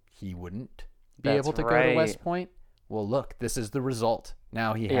he wouldn't be able to go to West Point? Well, look, this is the result.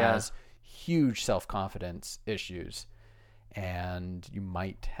 Now he has huge self-confidence issues. And you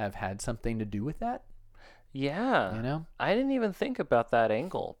might have had something to do with that. Yeah. I didn't even think about that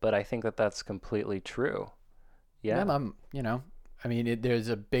angle, but I think that that's completely true. Yeah. I mean, there's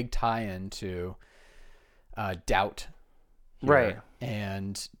a big tie-in to doubt here, right?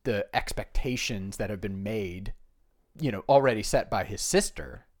 And the expectations that have been made, already set by his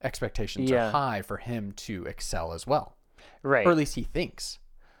sister. Expectations are high for him to excel as well. Right. Or at least he thinks.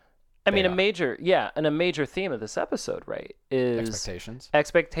 I mean, a major theme of this episode, right, is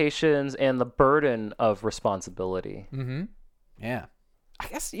expectations and the burden of responsibility. Yeah. I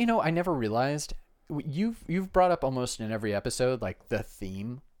guess, I never realized you've brought up almost in every episode, like the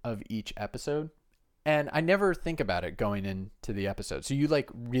theme of each episode. And I never think about it going into the episode. So you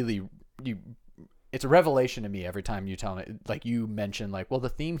it's a revelation to me every time you tell me, like you mention like, well, the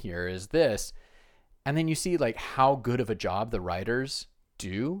theme here is this. And then you see like how good of a job the writers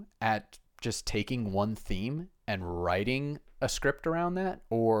do at just taking one theme and writing a script around that,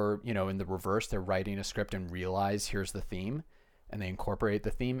 or in the reverse, they're writing a script and realize here's the theme and they incorporate the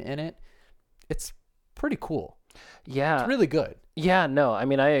theme in it. It's pretty cool. It's really good. Yeah, no, I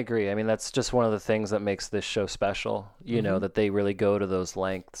mean, I agree. I mean, that's just one of the things that makes this show special, that they really go to those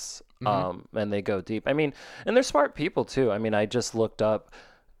lengths and they go deep. I mean, and they're smart people too. I mean, I just looked up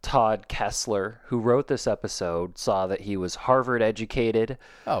Todd Kessler, who wrote this episode, saw that he was Harvard educated.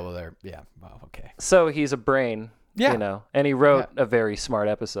 Oh, well, okay. So he's a brain, and he wrote a very smart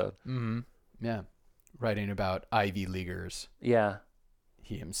episode. Yeah. Writing about Ivy Leaguers. Yeah.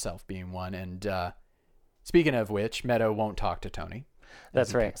 He himself being one. And speaking of which, Meadow won't talk to Tony.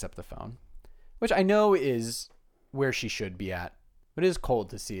 That's right. Picks up the phone, which I know is where she should be at. But it is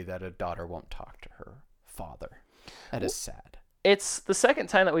cold to see that a daughter won't talk to her father. That is sad. It's the second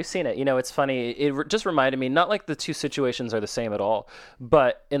time that we've seen it. It's funny. It just reminded me, not like the two situations are the same at all,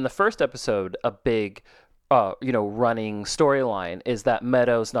 but in the first episode, a big, running storyline is that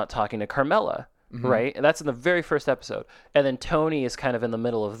Meadow's not talking to Carmela right? And that's in the very first episode. And then Tony is kind of in the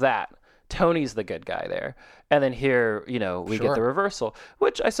middle of that. Tony's the good guy there. And then here, we get the reversal,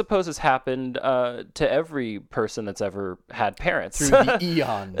 which I suppose has happened to every person that's ever had parents. Through the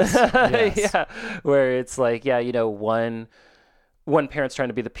eons. Yes. Yeah. Where it's like, one parent's trying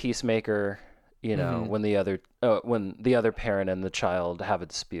to be the peacemaker, when the other parent and the child have a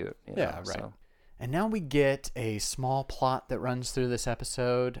dispute. Right. So. And now we get a small plot that runs through this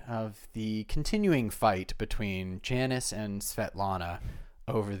episode of the continuing fight between Janice and Svetlana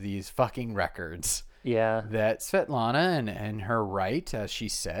over these fucking records. Yeah. That Svetlana and her right, as she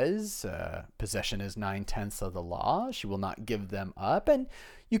says, possession is 9/10 of the law. She will not give them up. And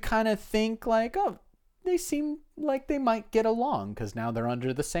you kind of think like, oh, they seem like they might get along because now they're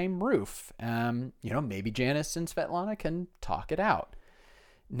under the same roof. Maybe Janice and Svetlana can talk it out.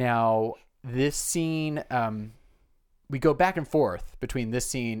 Now, this scene, we go back and forth between this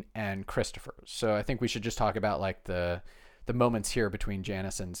scene and Christopher. So I think we should just talk about like the moments here between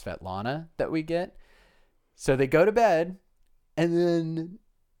Janice and Svetlana that we get. So they go to bed, and then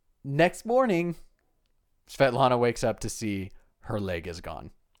next morning, Svetlana wakes up to see her leg is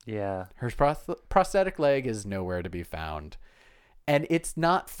gone. Yeah. Her prosthetic leg is nowhere to be found. And it's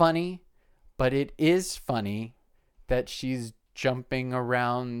not funny, but it is funny that she's jumping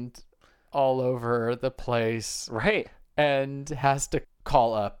around all over the place. Right. And has to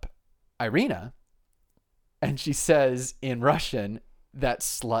call up Irina. And she says in Russian, that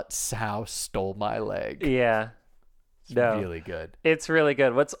slut sow stole my leg. Yeah. It's really good. It's really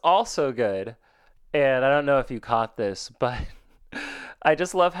good. What's also good, and I don't know if you caught this, but I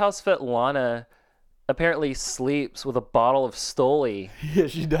just love how Svetlana apparently sleeps with a bottle of Stoli. Yeah,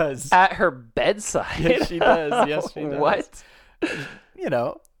 she does. At her bedside. Yes, she does. Yes, she does. What?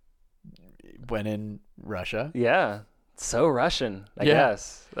 When in Russia. Yeah. So Russian, I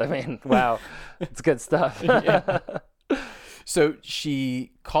guess. I mean, wow. It's good stuff. Yeah. So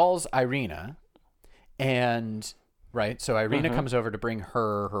she calls Irina, and so Irina comes over to bring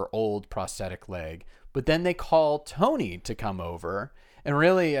her old prosthetic leg, but then they call Tony to come over, and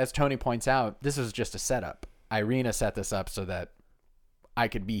really, as Tony points out, this was just a setup. Irina set this up so that I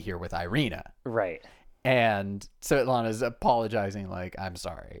could be here with Irina. Right. And Svetlana's apologizing, like, I'm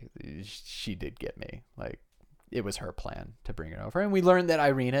sorry, she did get me, like, it was her plan to bring it over. And we learned that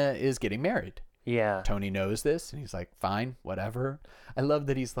Irina is getting married. Yeah. Tony knows this, and he's like, fine, whatever. I love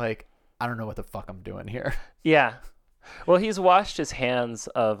that he's like, I don't know what the fuck I'm doing here. Yeah. Well, he's washed his hands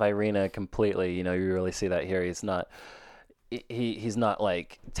of Irina completely. You really see that here. He's not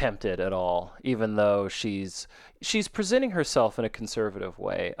like tempted at all, even though she's presenting herself in a conservative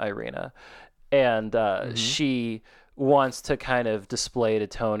way, Irina. And she wants to kind of display to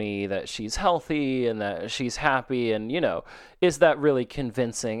Tony that she's healthy and that she's happy. And, is that really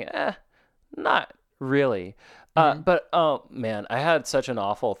convincing? Not really. But, oh, man, I had such an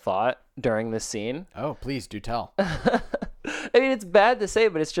awful thought during this scene. Oh, please do tell. I mean, it's bad to say,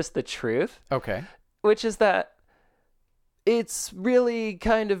 but it's just the truth. Okay. Which is that it's really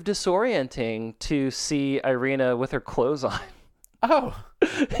kind of disorienting to see Irina with her clothes on. Oh,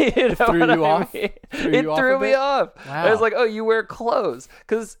 it threw you off? It threw me off. Wow. I was like, oh, you wear clothes.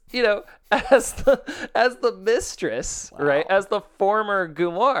 Because, as the mistress, wow. right, as the former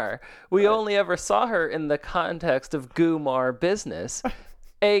Gumar, we only ever saw her in the context of Gumar business,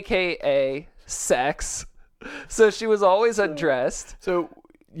 a.k.a. sex. So she was always undressed. So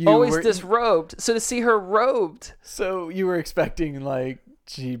always disrobed. So to see her robed. So you were expecting, like,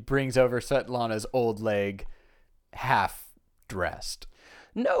 she brings over Svetlana's old leg half dressed.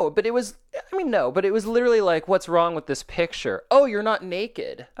 No, but it was literally like, what's wrong with this picture? Oh, you're not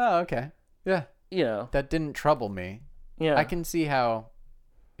naked. Oh, okay. Yeah. That didn't trouble me. Yeah. I can see how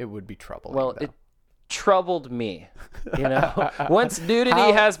it would be troubling. Well, though. it troubled me, Once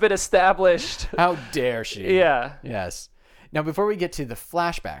nudity has been established. How dare she? Yeah. Yes. Now, before we get to the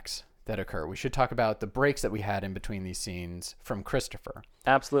flashbacks that occur, we should talk about the breaks that we had in between these scenes from Christopher.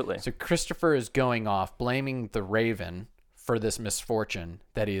 Absolutely. So Christopher is going off, blaming the Raven for this misfortune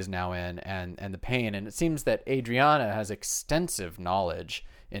that he is now in and the pain. And it seems that Adriana has extensive knowledge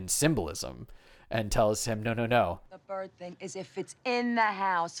in symbolism and tells him, no. The bird thing is if it's in the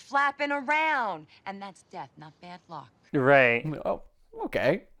house, flapping around. And that's death, not bad luck. Right. Oh,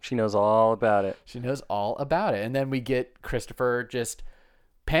 okay. She knows all about it. She knows all about it. And then we get Christopher just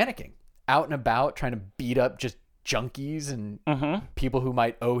panicking, out and about, trying to beat up just junkies and people who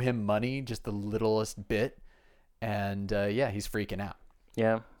might owe him money, just the littlest bit. And he's freaking out.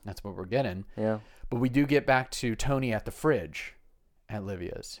 Yeah. That's what we're getting. Yeah. But we do get back to Tony at the fridge at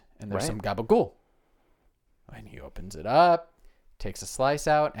Livia's. And there's Right. some gabagool. And he opens it up, takes a slice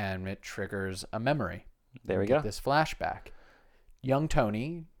out, and it triggers a memory. There we go. This flashback. Young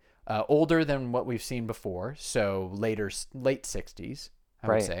Tony, older than what we've seen before, so late 60s, I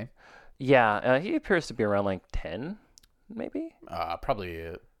would say. Yeah, he appears to be around like 10, maybe? Probably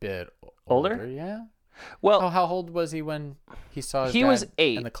a bit older. Yeah. Well, how old was he when he saw his he dad was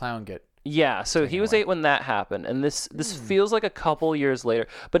 8 and the clown get... Yeah, so he was 8 when that happened, and this feels like a couple years later,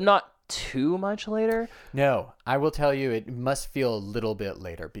 but not too much later. No, I will tell you, it must feel a little bit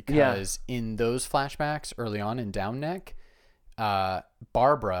later, because in those flashbacks early on in Down Neck,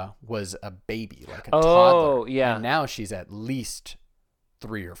 Barbara was a baby, like a toddler. Yeah. And now she's at least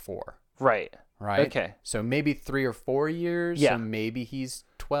 3 or 4. Right. Okay. So maybe 3 or 4 years. Yeah. So maybe he's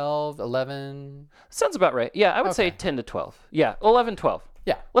 12, 11. Sounds about right. Yeah, I would say 10 to 12. Yeah, 11, 12.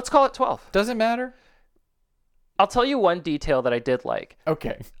 Yeah. Let's call it 12. Doesn't matter. I'll tell you one detail that I did like.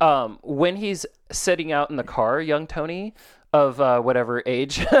 Okay. When he's sitting out in the car, young Tony of whatever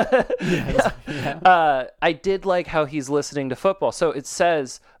age, I did like how he's listening to football. So it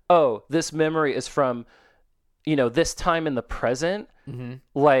says, oh, this memory is from, this time in the present,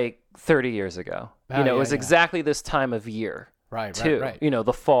 like 30 years ago. It was exactly this time of year. Right.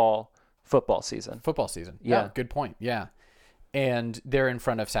 The fall football season. Yeah. Good point. Yeah. And they're in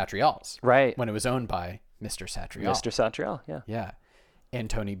front of Satrial's. Right. When it was owned by Mr. Satrial. Mr. Satrial, yeah. Yeah. And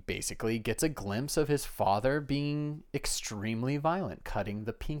Tony basically gets a glimpse of his father being extremely violent, cutting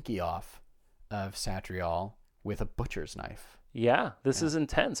the pinky off of Satrial with a butcher's knife. Yeah, this is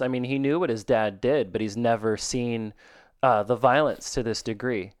intense. I mean, he knew what his dad did, but he's never seen the violence to this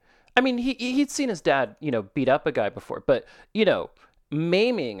degree. I mean, he'd seen his dad, beat up a guy before, but,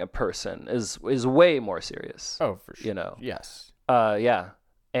 maiming a person is way more serious. Oh, for sure. Yes. Yeah.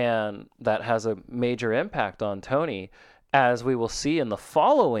 And that has a major impact on Tony, as we will see in the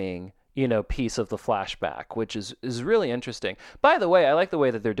following, piece of the flashback, which is really interesting. By the way, I like the way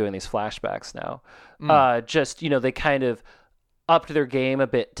that they're doing these flashbacks now. They kind of upped their game a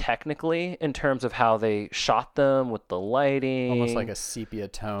bit technically in terms of how they shot them with the lighting. Almost like a sepia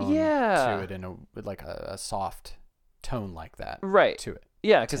tone to it, like a soft tone like that. Right. To it.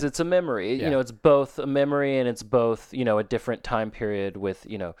 Yeah, because it's a memory. Yeah. It's both a memory and it's both, a different time period with,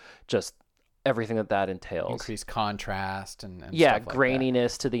 just everything that entails. Increased contrast and stuff like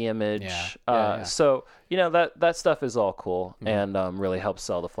graininess to the image. Yeah. So, that stuff is all cool and really helps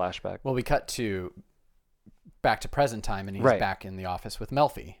sell the flashback. Well, we cut back to present time, and he's back in the office with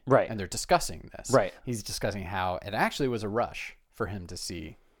Melfi. Right. And they're discussing this. Right. He's discussing how it actually was a rush for him to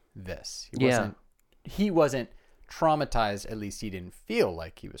see this. He wasn't traumatized. At least he didn't feel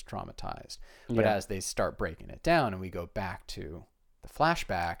like he was traumatized. But as they start breaking it down and we go back to the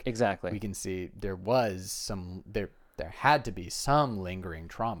flashback, exactly, we can see there had to be some lingering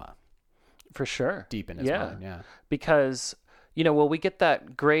trauma. For sure. Deep in his mind, yeah. Because, we get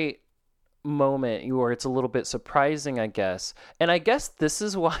that great moment where it's a little bit surprising, I guess. And I guess this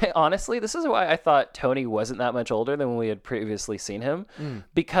is why I thought Tony wasn't that much older than when we had previously seen him,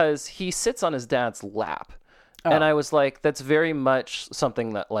 because he sits on his dad's lap. And I was like, that's very much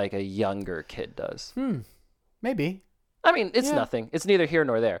something that like a younger kid does. Maybe. I mean, it's nothing. It's neither here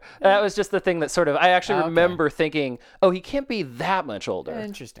nor there. That was just the thing that sort of, I actually remember thinking, oh, he can't be that much older.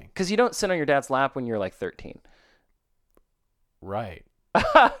 Interesting. Because you don't sit on your dad's lap when you're like 13. Right.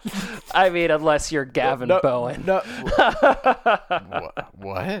 I mean, unless you're Gavin Bowen. No.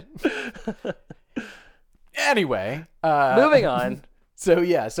 What? Anyway. Moving on.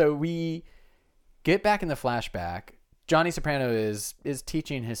 So we get back in the flashback. Johnny Soprano is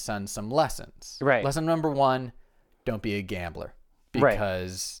teaching his son some lessons. Right. Lesson number 1, don't be a gambler.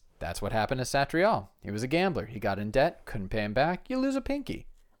 Because that's what happened to Satrial. He was a gambler. He got in debt, couldn't pay him back. You lose a pinky.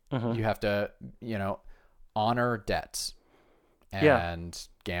 You have to, honor debts. And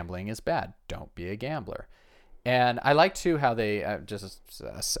gambling is bad. Don't be a gambler. And I like, too, how they,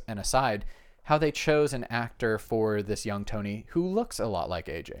 just an aside, how they chose an actor for this young Tony who looks a lot like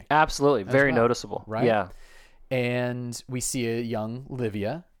AJ. Absolutely. Very noticeable. Right? Yeah. And we see a young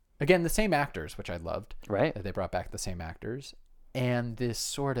Livia. Again, the same actors, which I loved. Right. They brought back the same actors. And this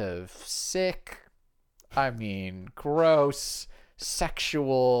sort of sick, gross,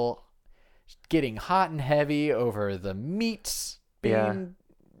 sexual, getting hot and heavy over the meats being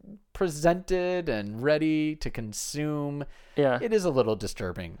presented and ready to consume. Yeah. It is a little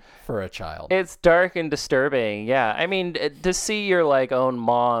disturbing for a child. It's dark and disturbing. Yeah. I mean, to see your own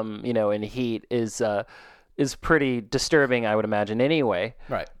mom, in heat is pretty disturbing, I would imagine anyway.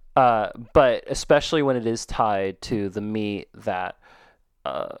 Right. But especially when it is tied to the meat that,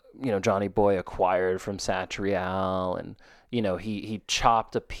 Johnny Boy acquired from Satrial and, he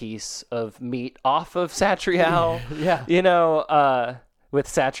chopped a piece of meat off of Satriel. Yeah. With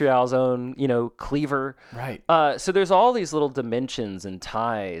Satriel's own, cleaver. Right. So there's all these little dimensions and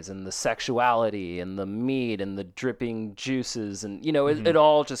ties and the sexuality and the meat and the dripping juices. And, it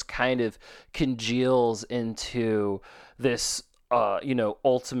all just kind of congeals into this,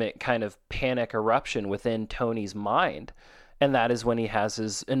 ultimate kind of panic eruption within Tony's mind. And that is when he has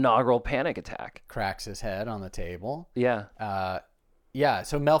his inaugural panic attack. Cracks his head on the table. Yeah. Yeah,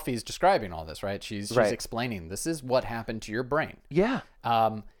 so Melfi's describing all this, right? She's Right. explaining this is what happened to your brain. Yeah.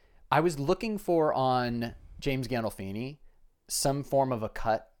 I was looking for on James Gandolfini some form of a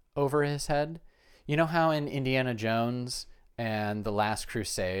cut over his head. You know how in Indiana Jones and The Last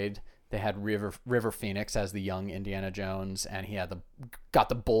Crusade they had River Phoenix as the young Indiana Jones, and he had got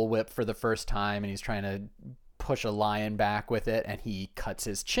the bullwhip for the first time, and he's trying to push a lion back with it, and he cuts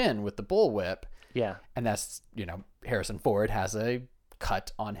his chin with the bullwhip. Yeah. And that's, Harrison Ford has a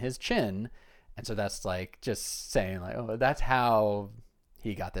cut on his chin, and so that's like just saying like, oh, that's how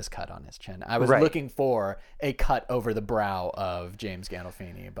he got this cut on his chin. I was Right. looking for a cut over the brow of James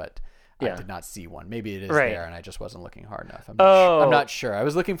Gandolfini, but I did not see one. Maybe it is Right. there and I just wasn't looking hard enough. I'm not sure. I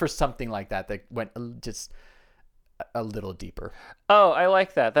was looking for something like that went just a little deeper. Oh, I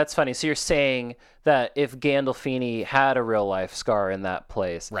like that. That's funny. So you're saying that if Gandolfini had a real life scar in that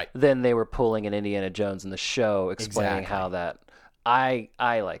place, Right. then they were pulling an Indiana Jones in the show explaining Exactly. how that. I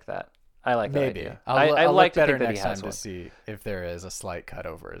like that. I like that Maybe. idea. I'll look like to better think that next he time has to one. see if there is a slight cut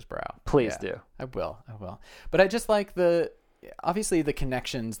over his brow. Please do. I will. But I just like obviously the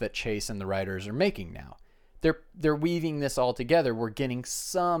connections that Chase and the writers are making now. They're weaving this all together. We're getting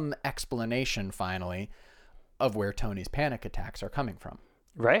some explanation finally of where Tony's panic attacks are coming from.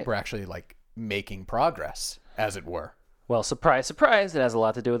 Right. We're actually like making progress, as it were. Well, surprise, surprise, it has a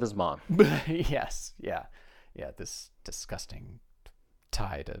lot to do with his mom. Yes. Yeah. This disgusting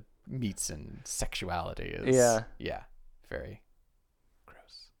tie to meats and sexuality is very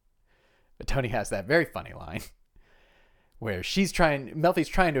gross. But Tony has that very funny line where Melfi's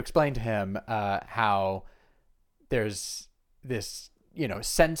trying to explain to him how there's this,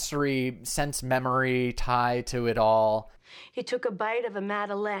 sense memory tie to it all. He took a bite of a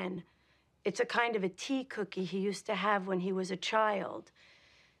Madeleine. It's a kind of a tea cookie he used to have when he was a child.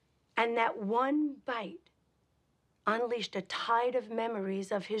 And that one bite unleashed a tide of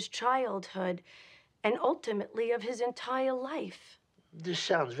memories of his childhood and ultimately of his entire life. This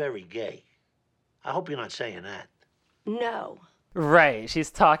sounds very gay. I hope you're not saying that. No. Right.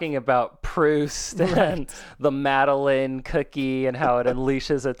 She's talking about Proust and the Madeleine cookie and how it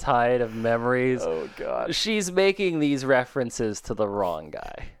unleashes a tide of memories. Oh, God. She's making these references to the wrong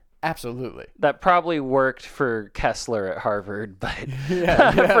guy. Absolutely. That probably worked for Kessler at Harvard, but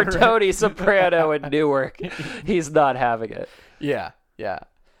right. for Tony Soprano in Newark, he's not having it. Yeah.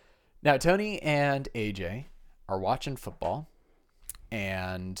 Now, Tony and AJ are watching football,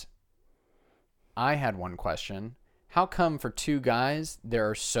 and I had one question. How come for two guys, there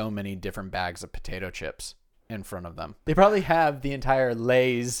are so many different bags of potato chips in front of them? They probably have the entire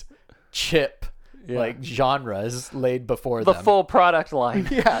Lay's chip genres laid before them. The full product line.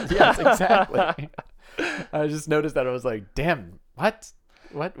 Yes, exactly. I just noticed that. I was like, damn, what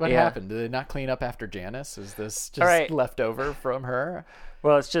happened? Did they not clean up after Janice? Is this just left over from her?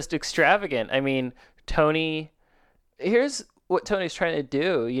 Well, it's just extravagant. I mean, here's what Tony's trying to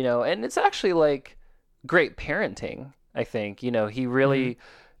do, and it's actually like great parenting, I think. He really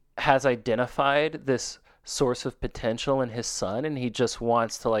has identified this source of potential in his son, and he just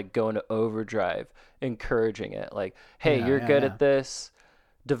wants to like go into overdrive encouraging it, like, hey, you're good at this,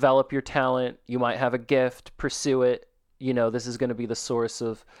 develop your talent, you might have a gift, pursue it, this is going to be the source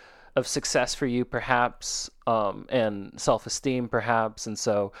of success for you perhaps, and self-esteem perhaps. And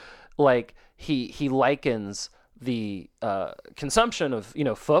so like he likens the consumption of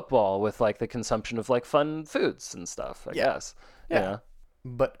football with like the consumption of like fun foods and stuff, I guess.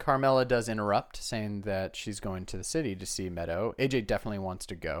 But Carmela does interrupt, saying that she's going to the city to see Meadow. AJ definitely wants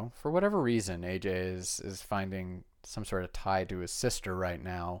to go. For whatever reason, AJ is finding some sort of tie to his sister right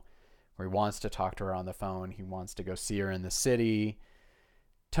now, where he wants to talk to her on the phone. He wants to go see her in the city.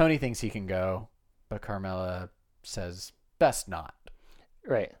 Tony thinks he can go, but Carmela says, best not.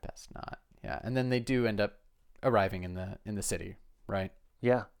 Right. Best not. Yeah. And then they do end up arriving in the city, right?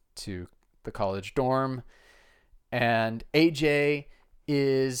 Yeah. To the college dorm. And AJ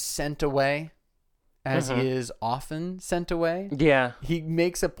is sent away, as he is often sent away. Yeah. He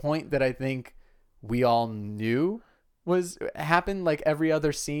makes a point that I think we all knew happened like every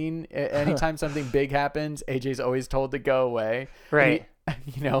other scene. Anytime something big happens, AJ's always told to go away. Right. And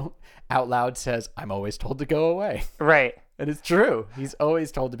he, out loud says, I'm always told to go away. Right. And it's true. He's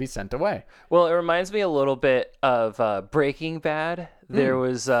always told to be sent away. Well, it reminds me a little bit of Breaking Bad. There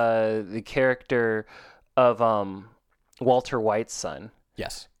was the character of Walter White's son.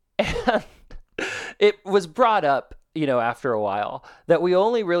 Yes. And it was brought up, after a while, that we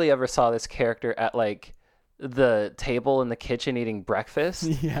only really ever saw this character at, like, the table in the kitchen eating breakfast.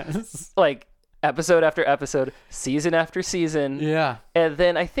 Yes. Like, episode after episode, season after season. Yeah. And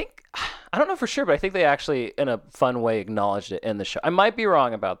then I don't know for sure, but I think they actually, in a fun way, acknowledged it in the show. I might be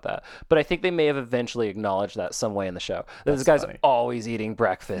wrong about that, but I think they may have eventually acknowledged that some way in the show. That this guy's always eating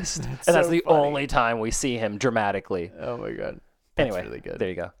breakfast. And that's the only time we see him dramatically. Oh, my God. That's anyway, really good. There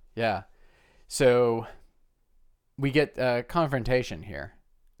you go. Yeah. So we get a confrontation here.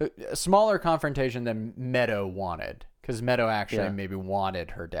 A smaller confrontation than Meadow wanted. Because Meadow actually maybe wanted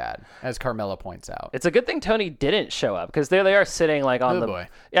her dad, as Carmela points out. It's a good thing Tony didn't show up, because there they are sitting like on boy.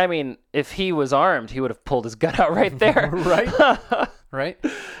 I mean, if he was armed, he would have pulled his gun out right there. Right? Right?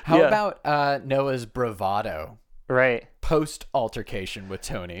 How about Noah's bravado? Right. Post altercation with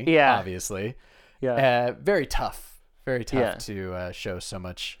Tony. Yeah. Obviously. Yeah. Very tough. Very tough to show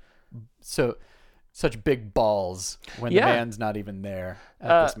such big balls when the man's not even there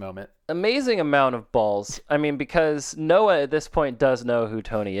at this moment. Amazing amount of balls. I mean, because Noah at this point does know who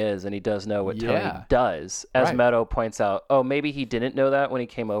Tony is, and he does know what Tony does. As Meadow points out, maybe he didn't know that when he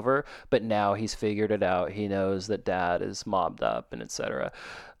came over, but now he's figured it out. He knows that dad is mobbed up and etc.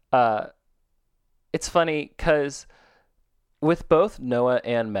 It's funny because with both Noah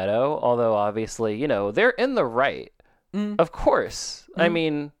and Meadow, although obviously, they're in the right. Of course. I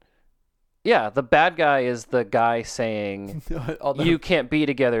mean... Yeah, the bad guy is the guy saying you can't be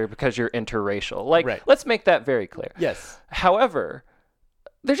together because you're interracial. Like, let's make that very clear. Yes. However,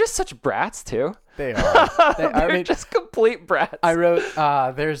 they're just such brats, too. They are. They're just complete brats. I wrote,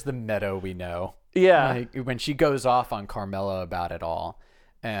 there's the Meadow we know. Yeah. Like, when she goes off on Carmela about it all.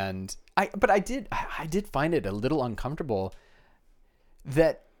 And I did find it a little uncomfortable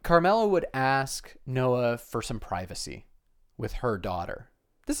that Carmela would ask Noah for some privacy with her daughter.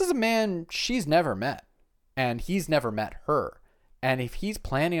 This is a man she's never met, and he's never met her. And if he's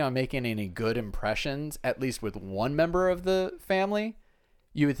planning on making any good impressions, at least with one member of the family,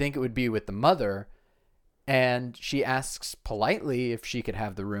 you would think it would be with the mother. And she asks politely if she could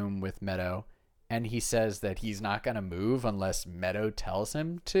have the room with Meadow, and he says that he's not going to move unless Meadow tells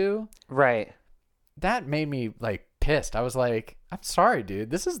him to. Right. That made me, like, pissed. I was like, I'm sorry, dude.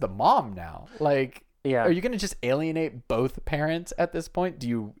 This is the mom now. Like... Yeah. Are you going to just alienate both parents at this point?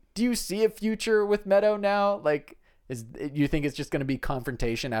 Do you see a future with Meadow now? Like, you think it's just going to be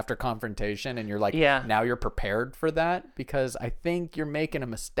confrontation after confrontation, and you're like, now you're prepared for that? Because I think you're making a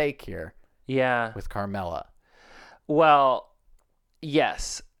mistake here. Yeah. With Carmela. Well,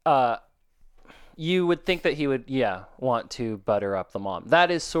 yes. You would think that he would, want to butter up the mom.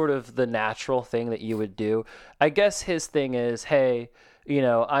 That is sort of the natural thing that you would do. I guess his thing is, hey,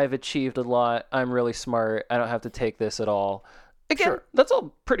 I've achieved a lot. I'm really smart. I don't have to take this at all. Again, that's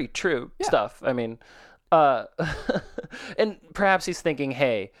all pretty true stuff. I mean, and perhaps he's thinking,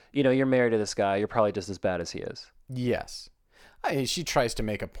 hey, you're married to this guy. You're probably just as bad as he is. Yes. She tries to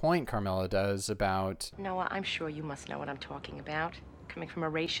make a point, Carmela does, about... Noah, I'm sure you must know what I'm talking about. Coming from a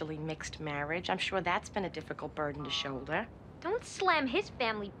racially mixed marriage, I'm sure that's been a difficult burden to shoulder. Don't slam his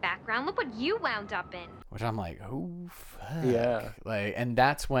family background. Look what you wound up in. Which I'm like, oh, fuck. Yeah. Like, and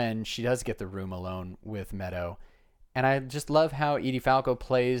that's when she does get the room alone with Meadow. And I just love how Edie Falco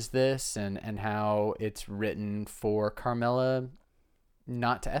plays this and how it's written for Carmela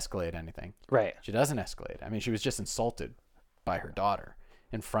not to escalate anything. Right. She doesn't escalate. I mean, she was just insulted by her daughter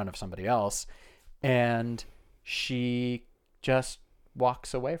in front of somebody else. And she just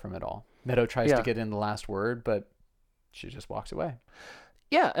walks away from it all. Meadow tries to get in the last word, but she just walks away.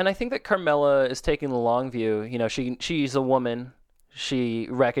 Yeah, and I think that Carmela is taking the long view. She's a woman. She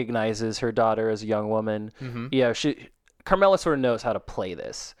recognizes her daughter as a young woman. Mm-hmm. Yeah, Carmela sort of knows how to play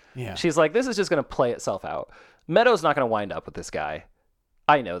this. Yeah. She's like, this is just going to play itself out. Meadow's not going to wind up with this guy.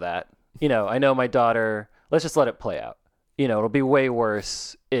 I know that. I know my daughter. Let's just let it play out. It'll be way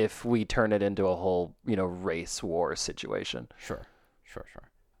worse if we turn it into a whole, race war situation. Sure.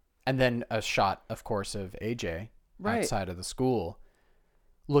 And then a shot, of course, of AJ outside of the school,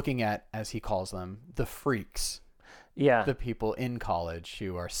 looking at, as he calls them, the freaks. Yeah. The people in college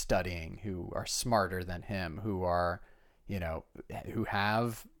who are studying, who are smarter than him, who are, who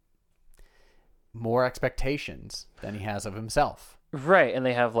have more expectations than he has of himself. Right. And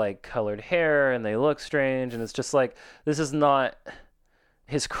they have like colored hair and they look strange. And it's just like, this is not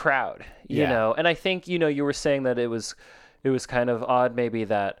his crowd, you know? And I think, you were saying that it was kind of odd maybe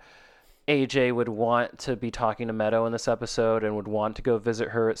that AJ would want to be talking to Meadow in this episode and would want to go visit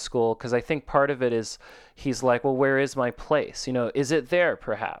her at school, because I think part of it is he's like, well, where is my place? Is it there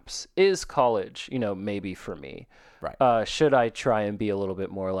perhaps? Is college, maybe for me? Right. Should I try and be a little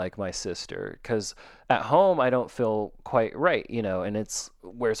bit more like my sister? Because at home, I don't feel quite right, and it's,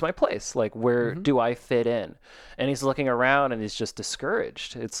 where's my place? Like, where do I fit in? And he's looking around and he's just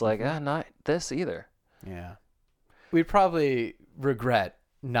discouraged. It's like, not this either. Yeah. We'd probably regret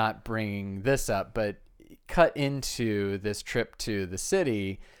not bringing this up, but cut into this trip to the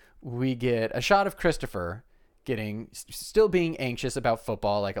city, we get a shot of Christopher still being anxious about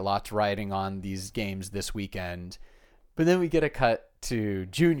football, like a lot's riding on these games this weekend. But then we get a cut to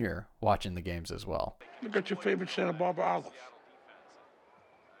Junior watching the games as well. Look at your favorite Santa Barbara olive.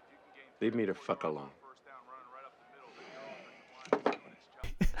 Leave me the fuck alone.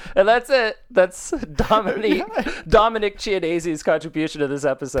 And that's it. That's Dominic Chianese's contribution to this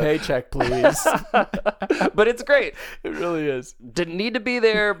episode. Paycheck, please. But it's great. It really is. Didn't need to be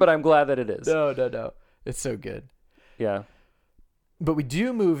there, but I'm glad that it is. No. It's so good. Yeah. But we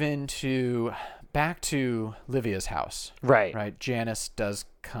do move back to Livia's house. Right. Janice does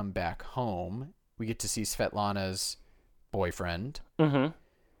come back home. We get to see Svetlana's boyfriend. Mm-hmm.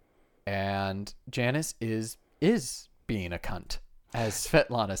 And Janice is being a cunt, as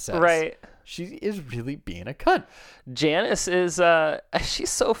Svetlana says. Right. She is really being a cunt. Janice is, she's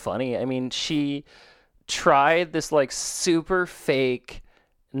so funny. I mean, she tried this like super fake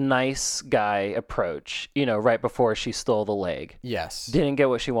nice guy approach, right before she stole the leg. Yes. Didn't get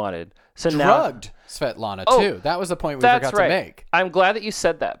what she wanted. So drugged Svetlana too. That was the point we forgot to make. I'm glad that you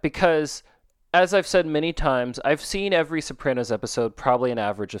said that, because as I've said many times, I've seen every Sopranos episode probably an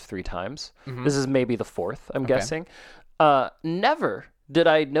average of 3 times. Mm-hmm. This is maybe the 4th, I'm guessing. Never did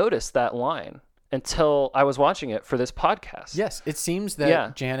I notice that line until I was watching it for this podcast. Yes, it seems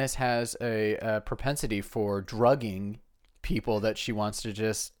that Janice has a propensity for drugging people that she wants to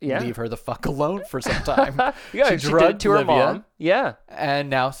just leave her the fuck alone for some time. She drugged to her mom. Yeah. And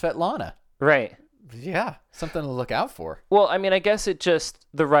now Svetlana. Right. Yeah. Something to look out for. Well, I mean, I guess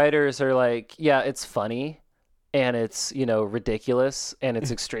the writers are like, yeah, it's funny and it's, ridiculous and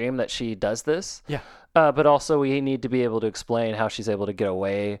it's extreme that she does this. Yeah. But also we need to be able to explain how she's able to get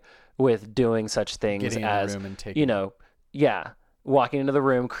away with doing such things getting as, in the room and taking walking into the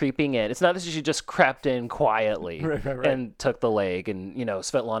room, creeping in. It's not that she just crept in quietly right. and took the leg, and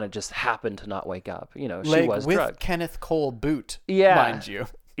Svetlana just happened to not wake up. She leg was with drugged. Kenneth Cole boot, mind you.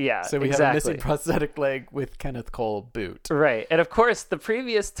 Yeah, so we have a missing prosthetic leg with Kenneth Cole boot. Right, and of course, the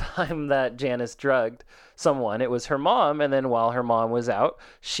previous time that Janice drugged someone, it was her mom, and then while her mom was out,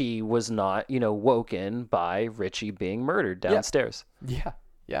 she was not, woken by Richie being murdered downstairs.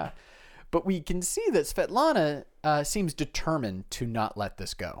 Yeah. But we can see that Svetlana seems determined to not let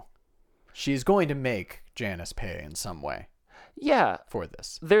this go. She's going to make Janice pay in some way. Yeah. For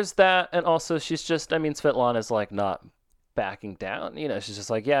this. There's that, and also she's just, Svetlana's like not backing down. She's just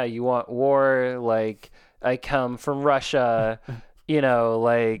like, yeah, you want war? Like, I come from Russia,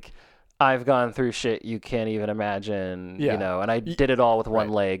 like, I've gone through shit you can't even imagine, and I did it all with one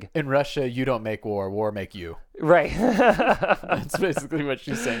leg. In Russia, you don't make war make you. Right. That's basically what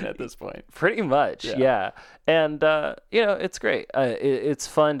she's saying at this point. Pretty much, yeah. And, it's great. It's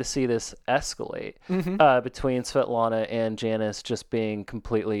fun to see this escalate between Svetlana and Janice just being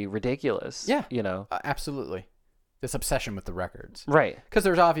completely ridiculous. Yeah. Absolutely. This obsession with the records. Right. Because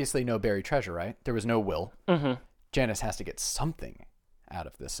there's obviously no buried treasure, right? There was no will. Mm-hmm. Janice has to get something out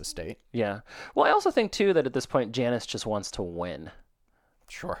of this estate. Yeah. Well, I also think, too, that at this point, Janice just wants to win.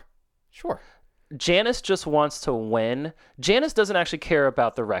 Sure. Janice just wants to win. Janice doesn't actually care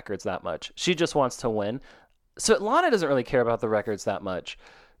about the records that much. She just wants to win. Svetlana doesn't really care about the records that much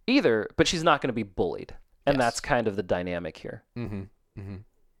either, but she's not going to be bullied. And that's kind of the dynamic here. Mm-hmm. Mm-hmm.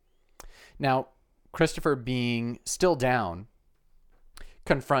 Now, Christopher, being still down,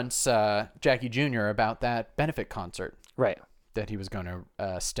 confronts Jackie Jr. about that benefit concert. Right. That he was going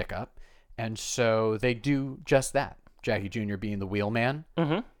to stick up. And so they do just that. Jackie Jr. being the wheelman.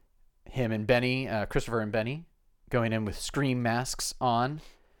 Mm-hmm. Him and Benny, Christopher and Benny, going in with scream masks on,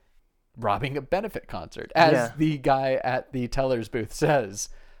 robbing a benefit concert. As the guy at the teller's booth says,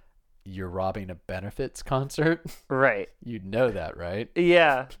 you're robbing a benefits concert? Right. You know that, right?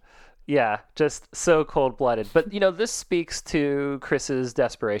 Yeah. Yeah, just so cold-blooded. But, this speaks to Chris's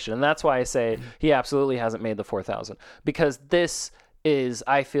desperation. And that's why I say he absolutely hasn't made the 4,000. Because this is,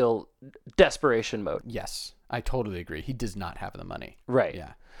 I feel, desperation mode. Yes, I totally agree. He does not have the money. Right.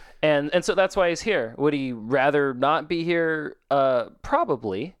 Yeah. And so that's why he's here. Would he rather not be here?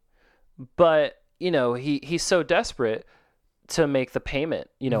 Probably. But, he's so desperate to make the payment,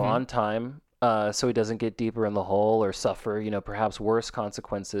 on time, so he doesn't get deeper in the hole or suffer, perhaps worse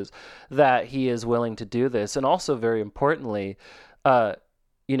consequences, that he is willing to do this. And also, very importantly,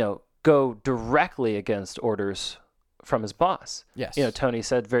 go directly against orders from his boss. Yes. Tony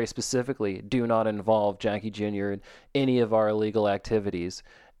said very specifically, do not involve Jackie Jr. in any of our illegal activities.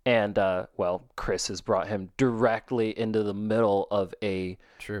 And, Chris has brought him directly into the middle of a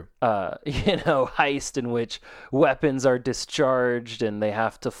heist in which weapons are discharged and they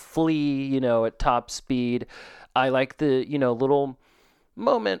have to flee, at top speed. I like the, little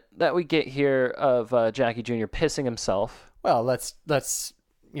moment that we get here of Jackie Jr. pissing himself. Well, let's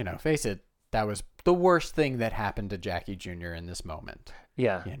face it. That was the worst thing that happened to Jackie Jr. in this moment.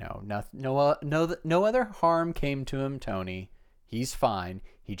 Yeah. No other harm came to him, Tony. He's fine.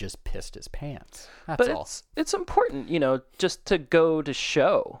 He just pissed his pants. That's all. It's important, just to go to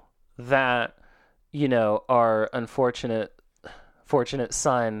show that, our fortunate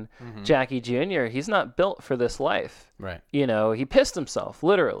son, Jackie Jr., he's not built for this life. Right. He pissed himself,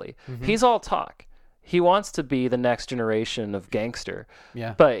 literally. He's all talk. He wants to be the next generation of gangster.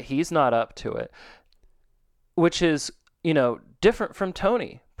 Yeah. But he's not up to it. Which is, different from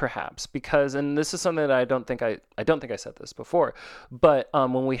Tony, perhaps, because, and this is something that I don't think I said this before, but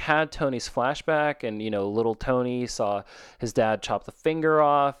when we had Tony's flashback and, little Tony saw his dad chop the finger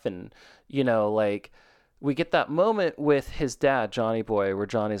off and, we get that moment with his dad, Johnny Boy, where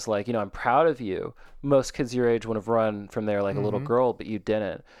Johnny's like, I'm proud of you. Most kids your age would have run from there like a little girl, but you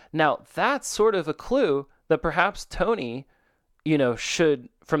didn't. Now, that's sort of a clue that perhaps Tony, should,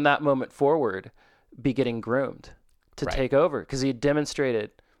 from that moment forward, be getting groomed to take over, because he demonstrated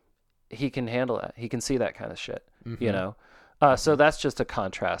he can handle that. He can see that kind of shit, So that's just a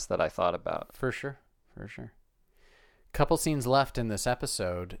contrast that I thought about. For sure. Couple scenes left in this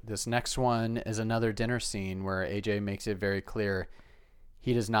episode. This next one is another dinner scene where AJ makes it very clear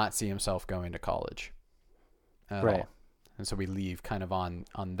he does not see himself going to college at all. And so we leave kind of on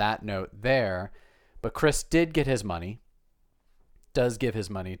that note there. But Chris did get his money, does give his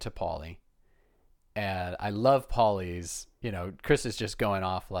money to Paulie. And I love Paulie's, Chris is just going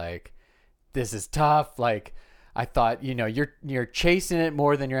off like, this is tough. Like, I thought, you're chasing it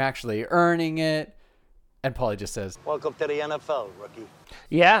more than you're actually earning it. And Paulie just says, welcome to the NFL, rookie.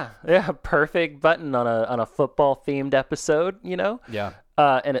 Yeah, perfect button on a football themed episode, Yeah.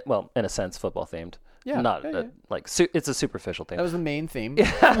 In a sense, football themed. Yeah. Not it's a superficial thing. That was the main theme.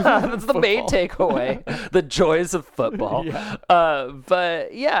 That's the main takeaway. The joys of football. Yeah.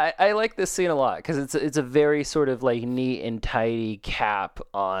 But yeah, I like this scene a lot because it's a very sort of like neat and tidy cap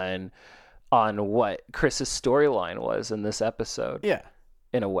on what Chris's storyline was in this episode. Yeah.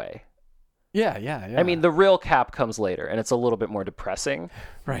 In a way. Yeah. I mean, the real cap comes later, and it's a little bit more depressing.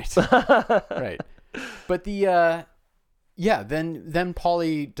 Right. Right. But then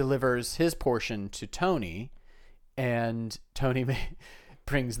Paulie delivers his portion to Tony, and Tony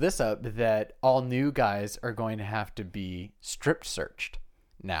brings this up that all new guys are going to have to be strip searched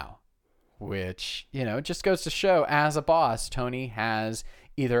now, which, just goes to show as a boss, Tony has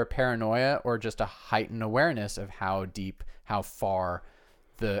either a paranoia or just a heightened awareness of how deep, how far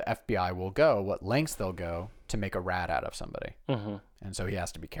the FBI will go, what lengths they'll go to make a rat out of somebody. And so he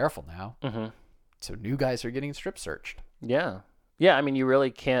has to be careful now. So new guys are getting strip searched. Yeah. I mean, you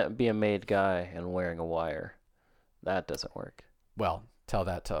really can't be a made guy and wearing a wire. That doesn't work. Well, tell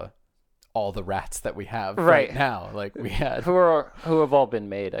that to all the rats that we have right now. Like we had who have all been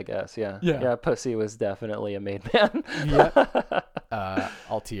made, I guess. Yeah. Pussy was definitely a made man. Yeah.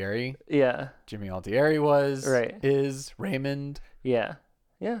 Altieri. Yeah. Jimmy Altieri was. Right. Is Raymond. Yeah.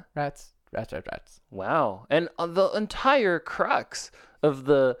 Rats. Wow. And the entire crux of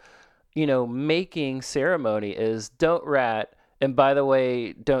the, making ceremony is don't rat. And by the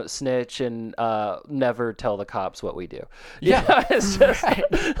way, don't snitch and never tell the cops what we do. Yeah. It's just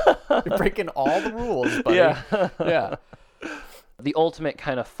You're breaking all the rules, buddy. Yeah. The ultimate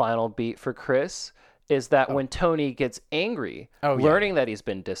kind of final beat for Chris is that when Tony gets angry, learning that he's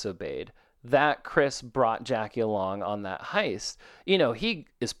been disobeyed, that Chris brought Jackie along on that heist. He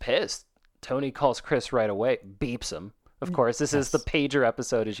is pissed. Tony calls Chris right away, beeps him. Of course, this is the pager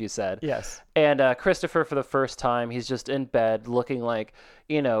episode, as you said. Yes. And Christopher, for the first time, he's just in bed looking like,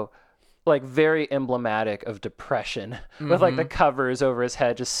 like very emblematic of depression with like the covers over his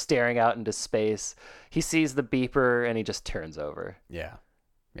head, just staring out into space. He sees the beeper and he just turns over. Yeah.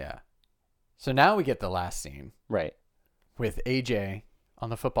 So now we get the last scene. Right. With AJ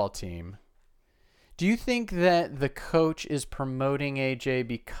on the football team. Do you think that the coach is promoting AJ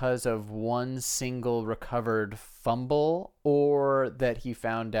because of one single recovered fumble, or that he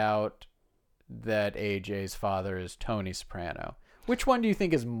found out that AJ's father is Tony Soprano. Which one do you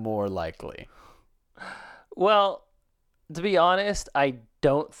think is more likely? Well, to be honest, I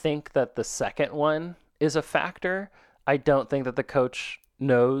don't think that the second one is a factor. I don't think that the coach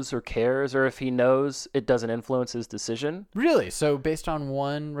knows or cares, or if he knows, it doesn't influence his decision. Really? So based on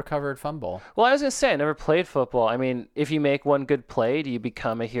one recovered fumble? Well, I was going to say, I never played football. I mean, if you make one good play, do you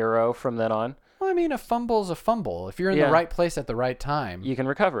become a hero from then on? Well, I mean, a fumble's a fumble. If you're in the right place at the right time, you can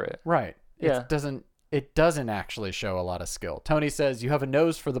recover it. Right. Yeah. It doesn't actually show a lot of skill. Tony says, you have a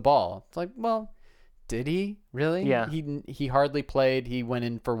nose for the ball. It's like, well, did he really? Yeah. He hardly played. He went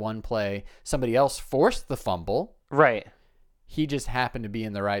in for one play. Somebody else forced the fumble. Right. He just happened to be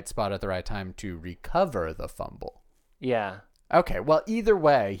in the right spot at the right time to recover the fumble. Yeah. Okay. Well, either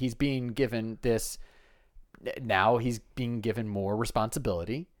way, he's being given more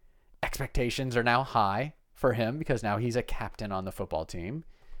responsibility. Expectations are now high for him because now he's a captain on the football team.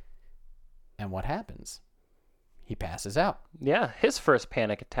 And what happens? He passes out. Yeah, his first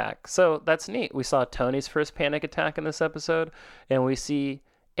panic attack. So that's neat. We saw Tony's first panic attack in this episode, and we see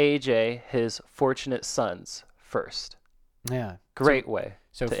AJ, his fortunate son's first. Yeah. Great way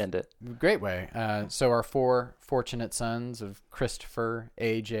to end it. Great way. So our 4 fortunate sons of Christopher,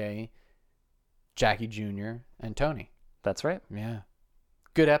 AJ, Jackie Jr., and Tony. That's right. Yeah.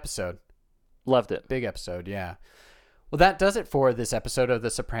 Good episode. Loved it. Big episode, yeah. Well, that does it for this episode of The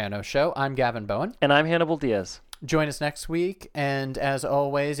Sopranos Show. I'm Gavin Bowen. And I'm Hannibal Diaz. Join us next week. And as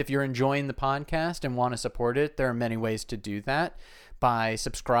always, if you're enjoying the podcast and want to support it, there are many ways to do that. By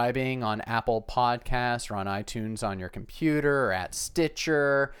subscribing on Apple Podcasts or on iTunes on your computer or at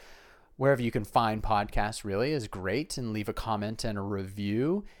Stitcher. Wherever you can find podcasts really is great. And leave a comment and a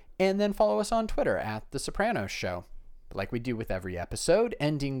review. And then follow us on Twitter at The Sopranos Show. Like we do with every episode,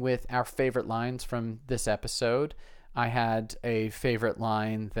 ending with our favorite lines from this episode. I had a favorite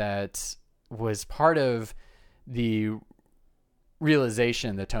line that was part of the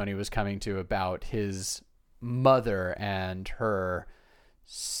realization that Tony was coming to about his mother and her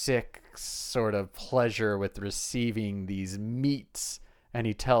sick sort of pleasure with receiving these meats. And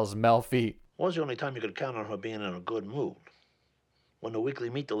he tells Melfi, What was the only time you could count on her being in a good mood? When the weekly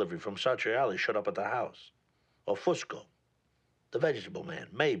meat delivery from Satriali showed up at the house. Or Fusco, the vegetable man,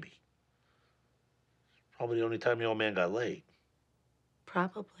 maybe. Probably the only time the old man got laid.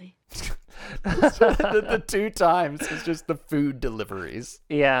 Probably. the 2 times was just the food deliveries.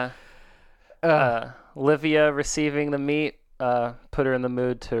 Yeah. Livia receiving the meat put her in the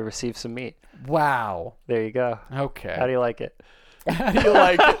mood to receive some meat. Wow. There you go. Okay. How do you like it? How do you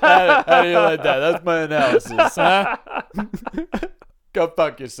like it? How do you like that? That's my analysis, huh? Go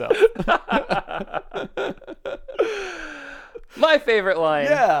fuck yourself. My favorite line.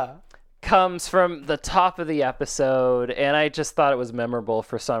 Yeah. Comes from the top of the episode, and I just thought it was memorable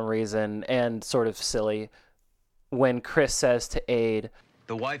for some reason and sort of silly when Chris says to Aide,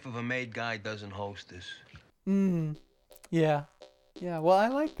 The wife of a made guy doesn't hostess. Yeah. Yeah, well, I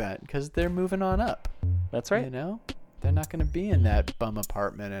like that because they're moving on up. That's right. You know? They're not going to be in that bum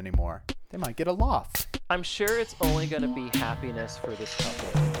apartment anymore. They might get a loft. I'm sure it's only going to be happiness for this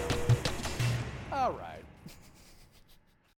couple. All right.